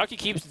 Chakki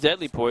keeps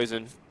Deadly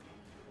Poison.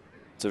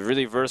 It's a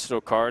really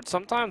versatile card.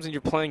 Sometimes when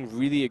you're playing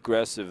really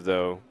aggressive,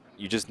 though,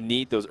 you just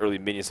need those early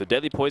minions. So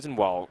Deadly Poison,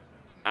 while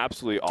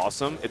absolutely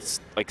awesome, it's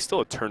like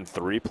still a turn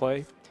 3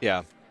 play.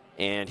 Yeah.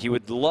 And he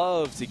would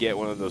love to get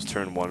one of those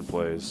turn 1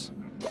 plays.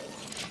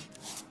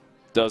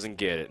 Doesn't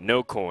get it.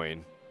 No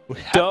coin.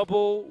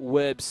 Double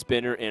Web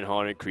Spinner and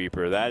Haunted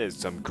Creeper. That is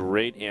some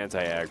great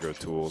anti-aggro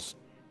tools.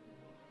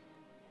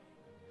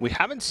 We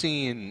haven't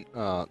seen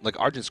like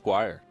Argent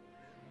Squire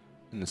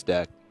in this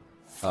deck.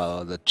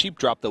 The cheap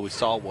drop that we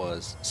saw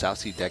was South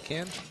Sea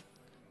Deckhand.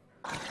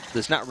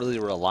 There's not really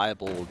a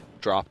reliable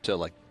drop to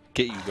like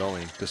get you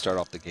going to start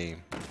off the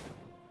game.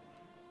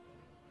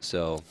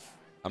 So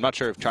I'm not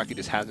sure if Chakki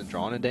just hasn't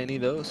drawn into any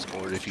of those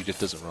or if he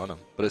just doesn't run them.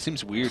 But it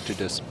seems weird to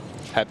just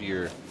have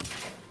your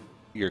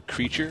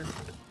creature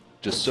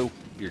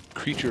your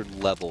creature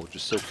level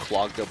just so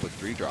clogged up with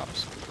 3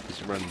 drops.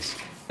 He runs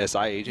SI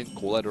Agent,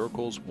 Cold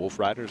Oracles, Wolf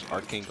Riders,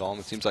 Arcane Golem.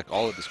 It seems like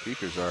all of his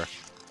creatures are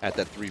at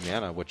that 3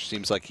 mana, which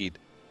seems like he'd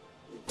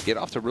get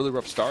off to really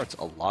rough starts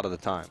a lot of the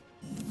time.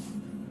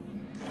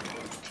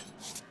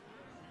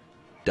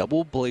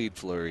 Double Blade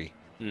Flurry.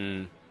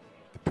 A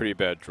pretty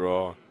bad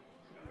draw.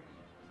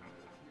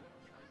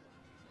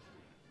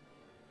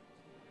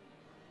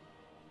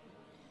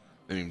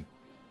 I mean,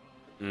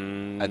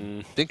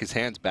 I think his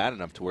hand's bad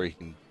enough to where he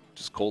can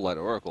just Cold Light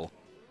Oracle.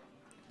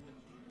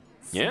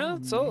 Yeah,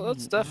 so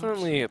that's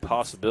definitely a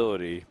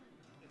possibility.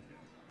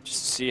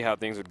 just to see how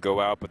things would go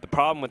out. But the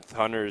problem with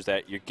Hunter is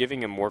that you're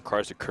giving him more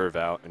cards to curve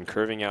out, and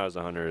curving out as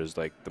a Hunter is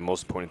like the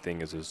most important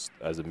thing as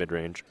a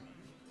mid-range.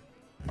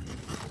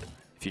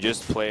 If you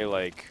just play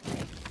like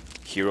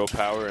Hero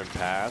Power and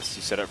pass,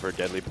 you set up for a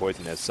Deadly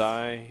Poison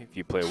SI. If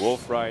you play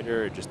Wolf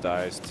Rider, it just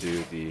dies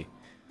to the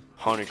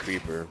Haunted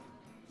Creeper.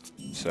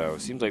 So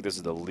it seems like this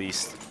is the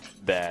least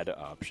bad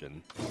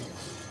option.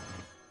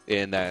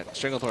 And that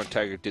Stranglethorn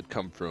Tiger did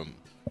come from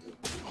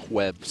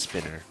Web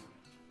Spinner.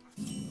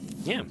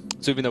 Yeah.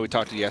 So even though we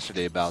talked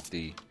yesterday about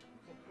the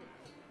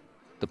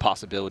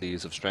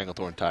possibilities of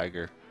Stranglethorn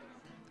Tiger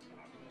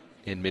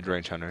in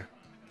mid-range Hunter,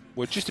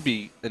 which used to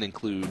be an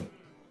include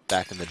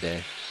back in the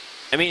day.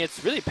 I mean,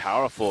 it's really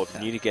powerful if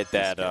you need to get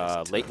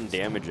that latent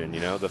damage in, you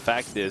know? The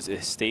fact is,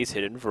 it stays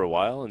hidden for a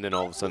while, and then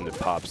all of a sudden it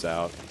pops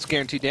out. It's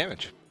guaranteed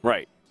damage.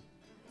 Right.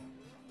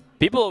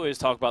 People always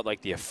talk about,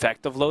 like, the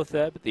effect of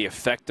Lotheb, the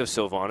effect of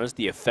Sylvanas,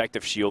 the effect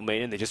of Shield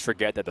Maiden. They just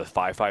forget that the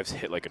 5/5s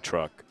hit like a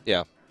truck.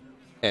 Yeah.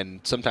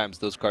 And sometimes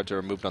those cards are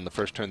removed on the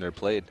first turn they're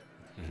played.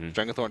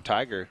 Stranglethorn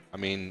Tiger, I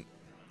mean,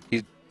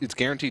 it's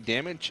guaranteed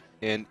damage,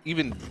 and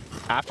even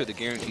after the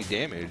guaranteed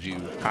damage, you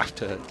have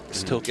to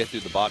still get through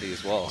the body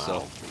as well.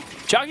 So,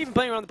 Chakki even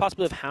playing around the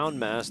possibility of Hound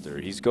Master.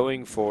 He's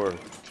going for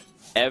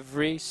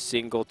every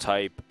single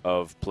type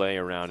of play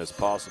around as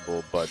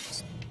possible, but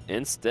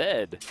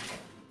instead,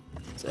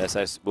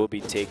 SI will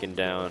be taken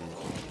down,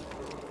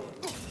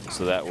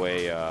 so that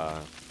way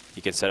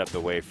he can set up the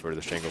way for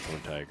the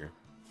Stranglethorn Tiger.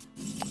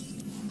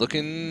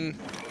 looking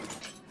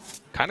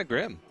kind of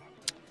grim.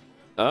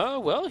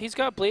 Well, he's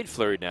got Blade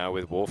Flurry now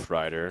with Wolf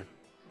Rider.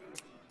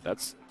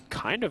 That's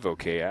kind of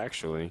okay,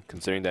 actually,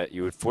 considering that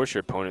you would force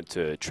your opponent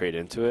to trade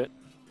into it.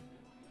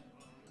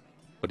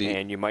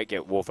 And you might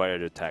get Wolf Rider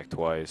to attack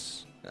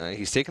twice.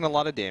 He's taking a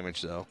lot of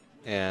damage, though.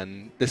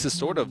 And this is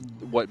sort of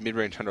what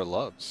mid-range Hunter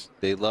loves.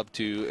 They love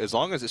to, as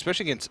long as,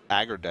 especially against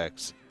aggro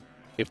decks,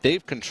 if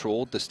they've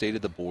controlled the state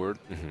of the board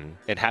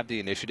and have the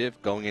initiative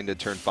going into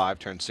turn 5,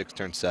 turn 6,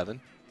 turn 7,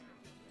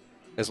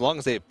 as long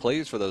as they have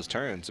plays for those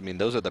turns, I mean,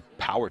 those are the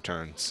power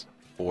turns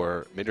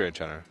for mid-range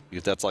Hunter.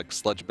 Because that's like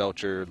Sludge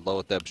Belcher,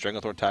 Lotheb,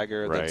 Stranglethorn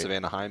Tiger, then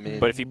Savannah Hyman.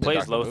 But if he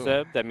plays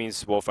Lotheb, that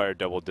means Wolf Rider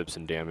double dips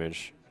in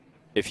damage.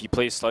 If he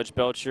plays Sludge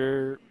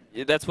Belcher,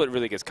 that's what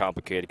really gets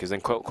complicated, because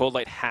then Cold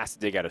Light has to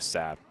dig out a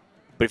sap.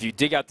 But if you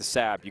dig out the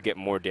sap, you get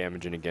more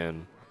damage in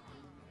again.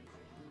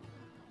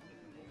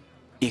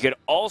 He could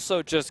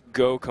also just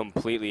go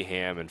completely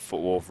ham and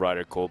Wolf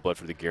Rider Cold Blood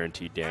for the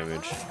guaranteed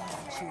damage.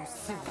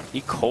 He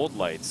Cold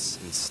Lights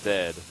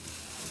instead.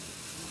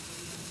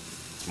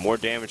 More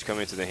damage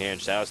coming into the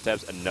hand. Shadow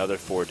Steps, another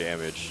 4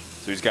 damage.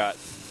 So he's got,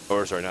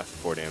 or sorry, not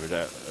 4 damage,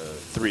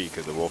 3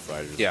 because the Wolf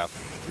Rider is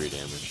 3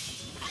 damage.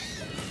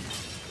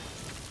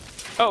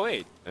 Oh,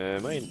 wait.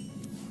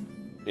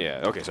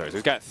 Yeah, okay, sorry. So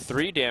he's got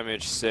 3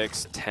 damage,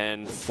 6,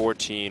 10,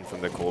 14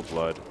 from the Cold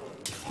Blood.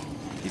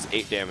 He's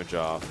 8 damage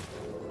off.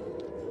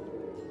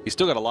 He's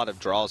still got a lot of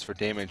draws for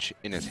damage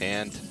in his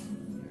hand.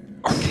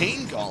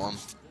 Arcane Golem.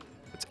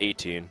 That's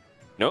 18.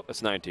 Nope,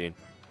 that's 19.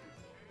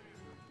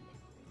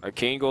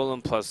 Arcane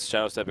Golem plus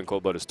Shadow Step and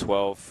Cold Blood is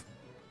 12.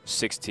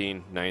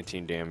 16,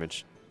 19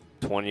 damage.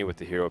 20 with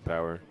the hero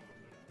power.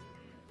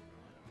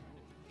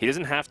 He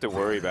doesn't have to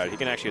worry about it. He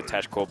can actually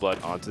attach Cold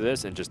Blood onto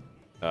this and just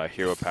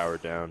hero power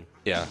down.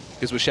 Yeah,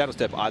 because with Shadow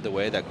Step, either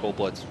way, that Cold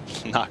Blood's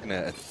not going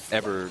to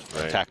ever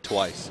attack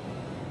twice.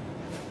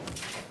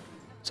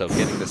 So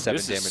getting the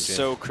 7 damage in. This is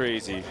so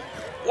crazy.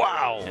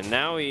 Wow! And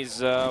now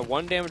he's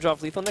 1 damage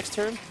off lethal next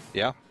turn?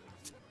 Yeah.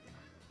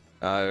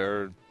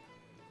 4.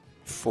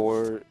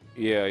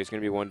 Yeah, he's going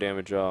to be 1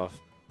 damage off.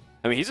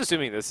 I mean, he's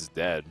assuming this is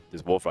dead.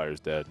 This Wolf Rider's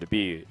dead. To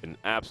be an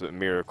absolute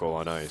miracle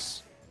on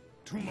ice.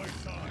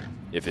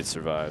 If it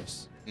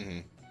survives.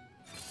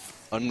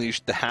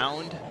 Unleash the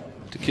Hound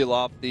to kill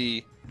off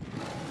the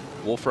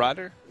Wolf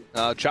Rider.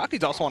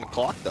 Chakki's also on a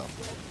clock, though.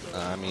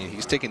 I mean,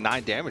 he's taking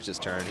 9 damage this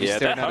turn. He's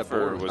staring at a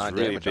board with 9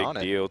 damage on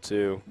it. Big deal,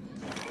 too.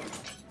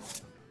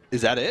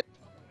 Is that it?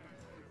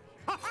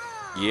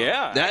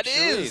 Yeah, that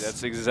actually, is.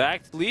 That's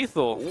exact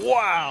lethal.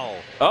 Wow.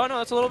 Oh, no,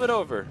 that's a little bit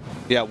over.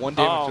 Yeah, 1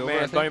 damage over. Oh,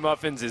 man,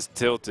 BunnyMuffins is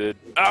tilted.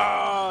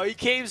 Oh, he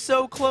came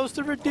so close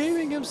to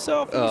redeeming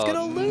himself. And he's going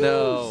to lose.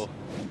 No.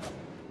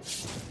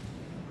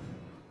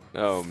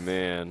 Oh,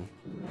 man.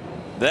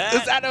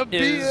 Is that a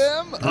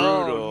BM? Brutal.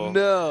 Oh,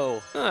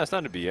 no. No, that's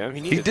not a BM.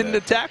 He didn't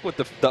attack with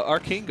the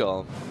Arcane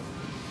Golem.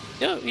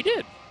 No, he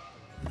did.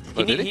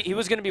 Oh, did he? He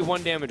was going to be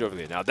 1 damage over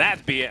there. Now,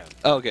 that's BM.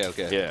 Okay,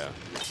 okay. Yeah.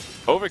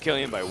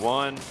 Overkilling him by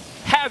 1.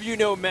 Have you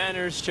no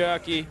manners,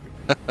 Chakki?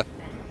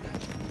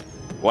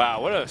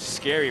 Wow, what a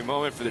scary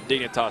moment for the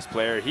Dignitas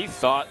player. He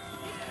thought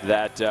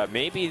that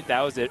maybe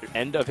that was the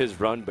end of his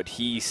run, but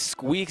he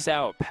squeaks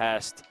out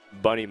past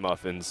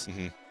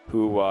BunnyMuffins,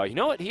 who, you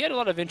know what, he had a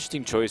lot of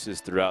interesting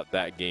choices throughout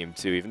that game,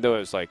 too, even though it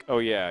was like, oh,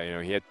 yeah, you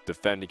know, he had to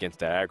defend against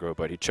the aggro,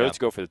 but he chose to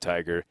go for the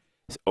Tiger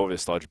over the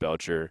Sludge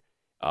Belcher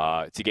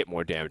to get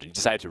more damage. He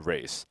decided to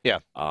race. Yeah.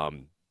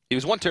 He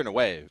was 1 turn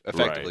away,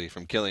 effectively,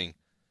 from killing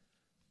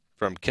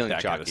from killing that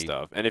Chakki. kind of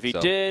stuff. And if he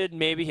did,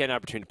 maybe he had an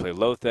opportunity to play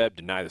Lotheb,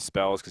 deny the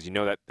spells, because you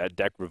know that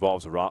deck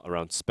revolves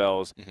around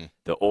spells,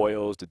 the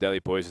oils, the deadly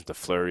poisons, the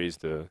flurries,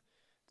 the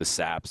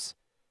saps.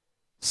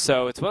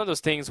 So it's one of those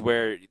things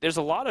where there's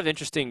a lot of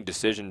interesting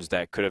decisions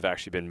that could have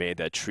actually been made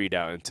that treat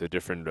out into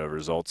different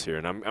results here.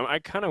 And I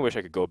kind of wish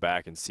I could go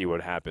back and see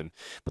what happened.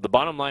 But the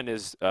bottom line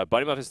is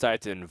BunnyMuffins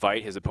decided to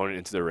invite his opponent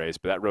into the race,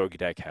 but that rogue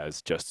deck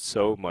has just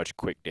so much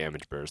quick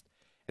damage burst.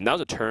 And that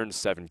was a turn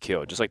 7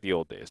 kill, just like the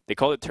old days. They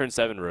called it turn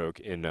 7 rogue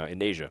in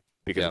Asia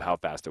because of how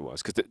fast it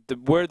was. Because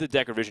where the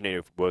deck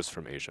originated was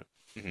from Asia.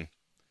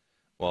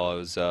 Well, it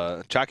was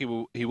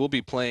Chakki. He will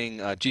be playing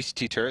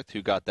GCT Turth,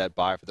 who got that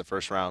bye for the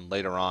first round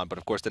later on. But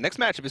of course, the next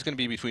matchup is going to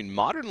be between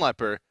Modern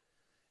Leper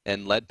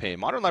and Lead Paint.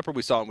 Modern Leper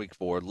we saw in week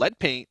 4. Lead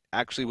Paint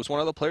actually was one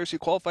of the players who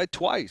qualified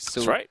twice. So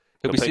that's right.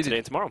 He'll be play today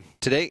and tomorrow.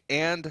 Today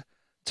and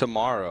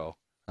tomorrow.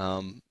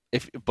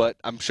 But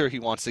I'm sure he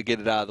wants to get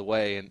it out of the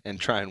way and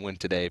try and win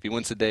today. If he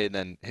wins today,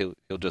 then he'll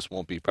just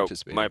won't be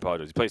participating. My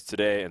apologies. He plays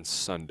today and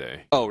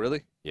Sunday. Oh,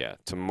 really? Yeah.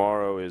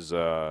 Tomorrow is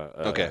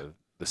the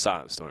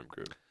Silent Storm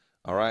group.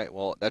 All right,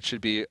 well, that should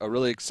be a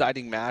really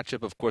exciting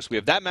matchup. Of course, we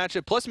have that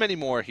matchup plus many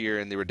more here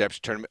in the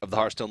Redemption Tournament of the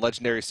Hearthstone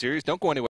Legendary Series. Don't go anywhere.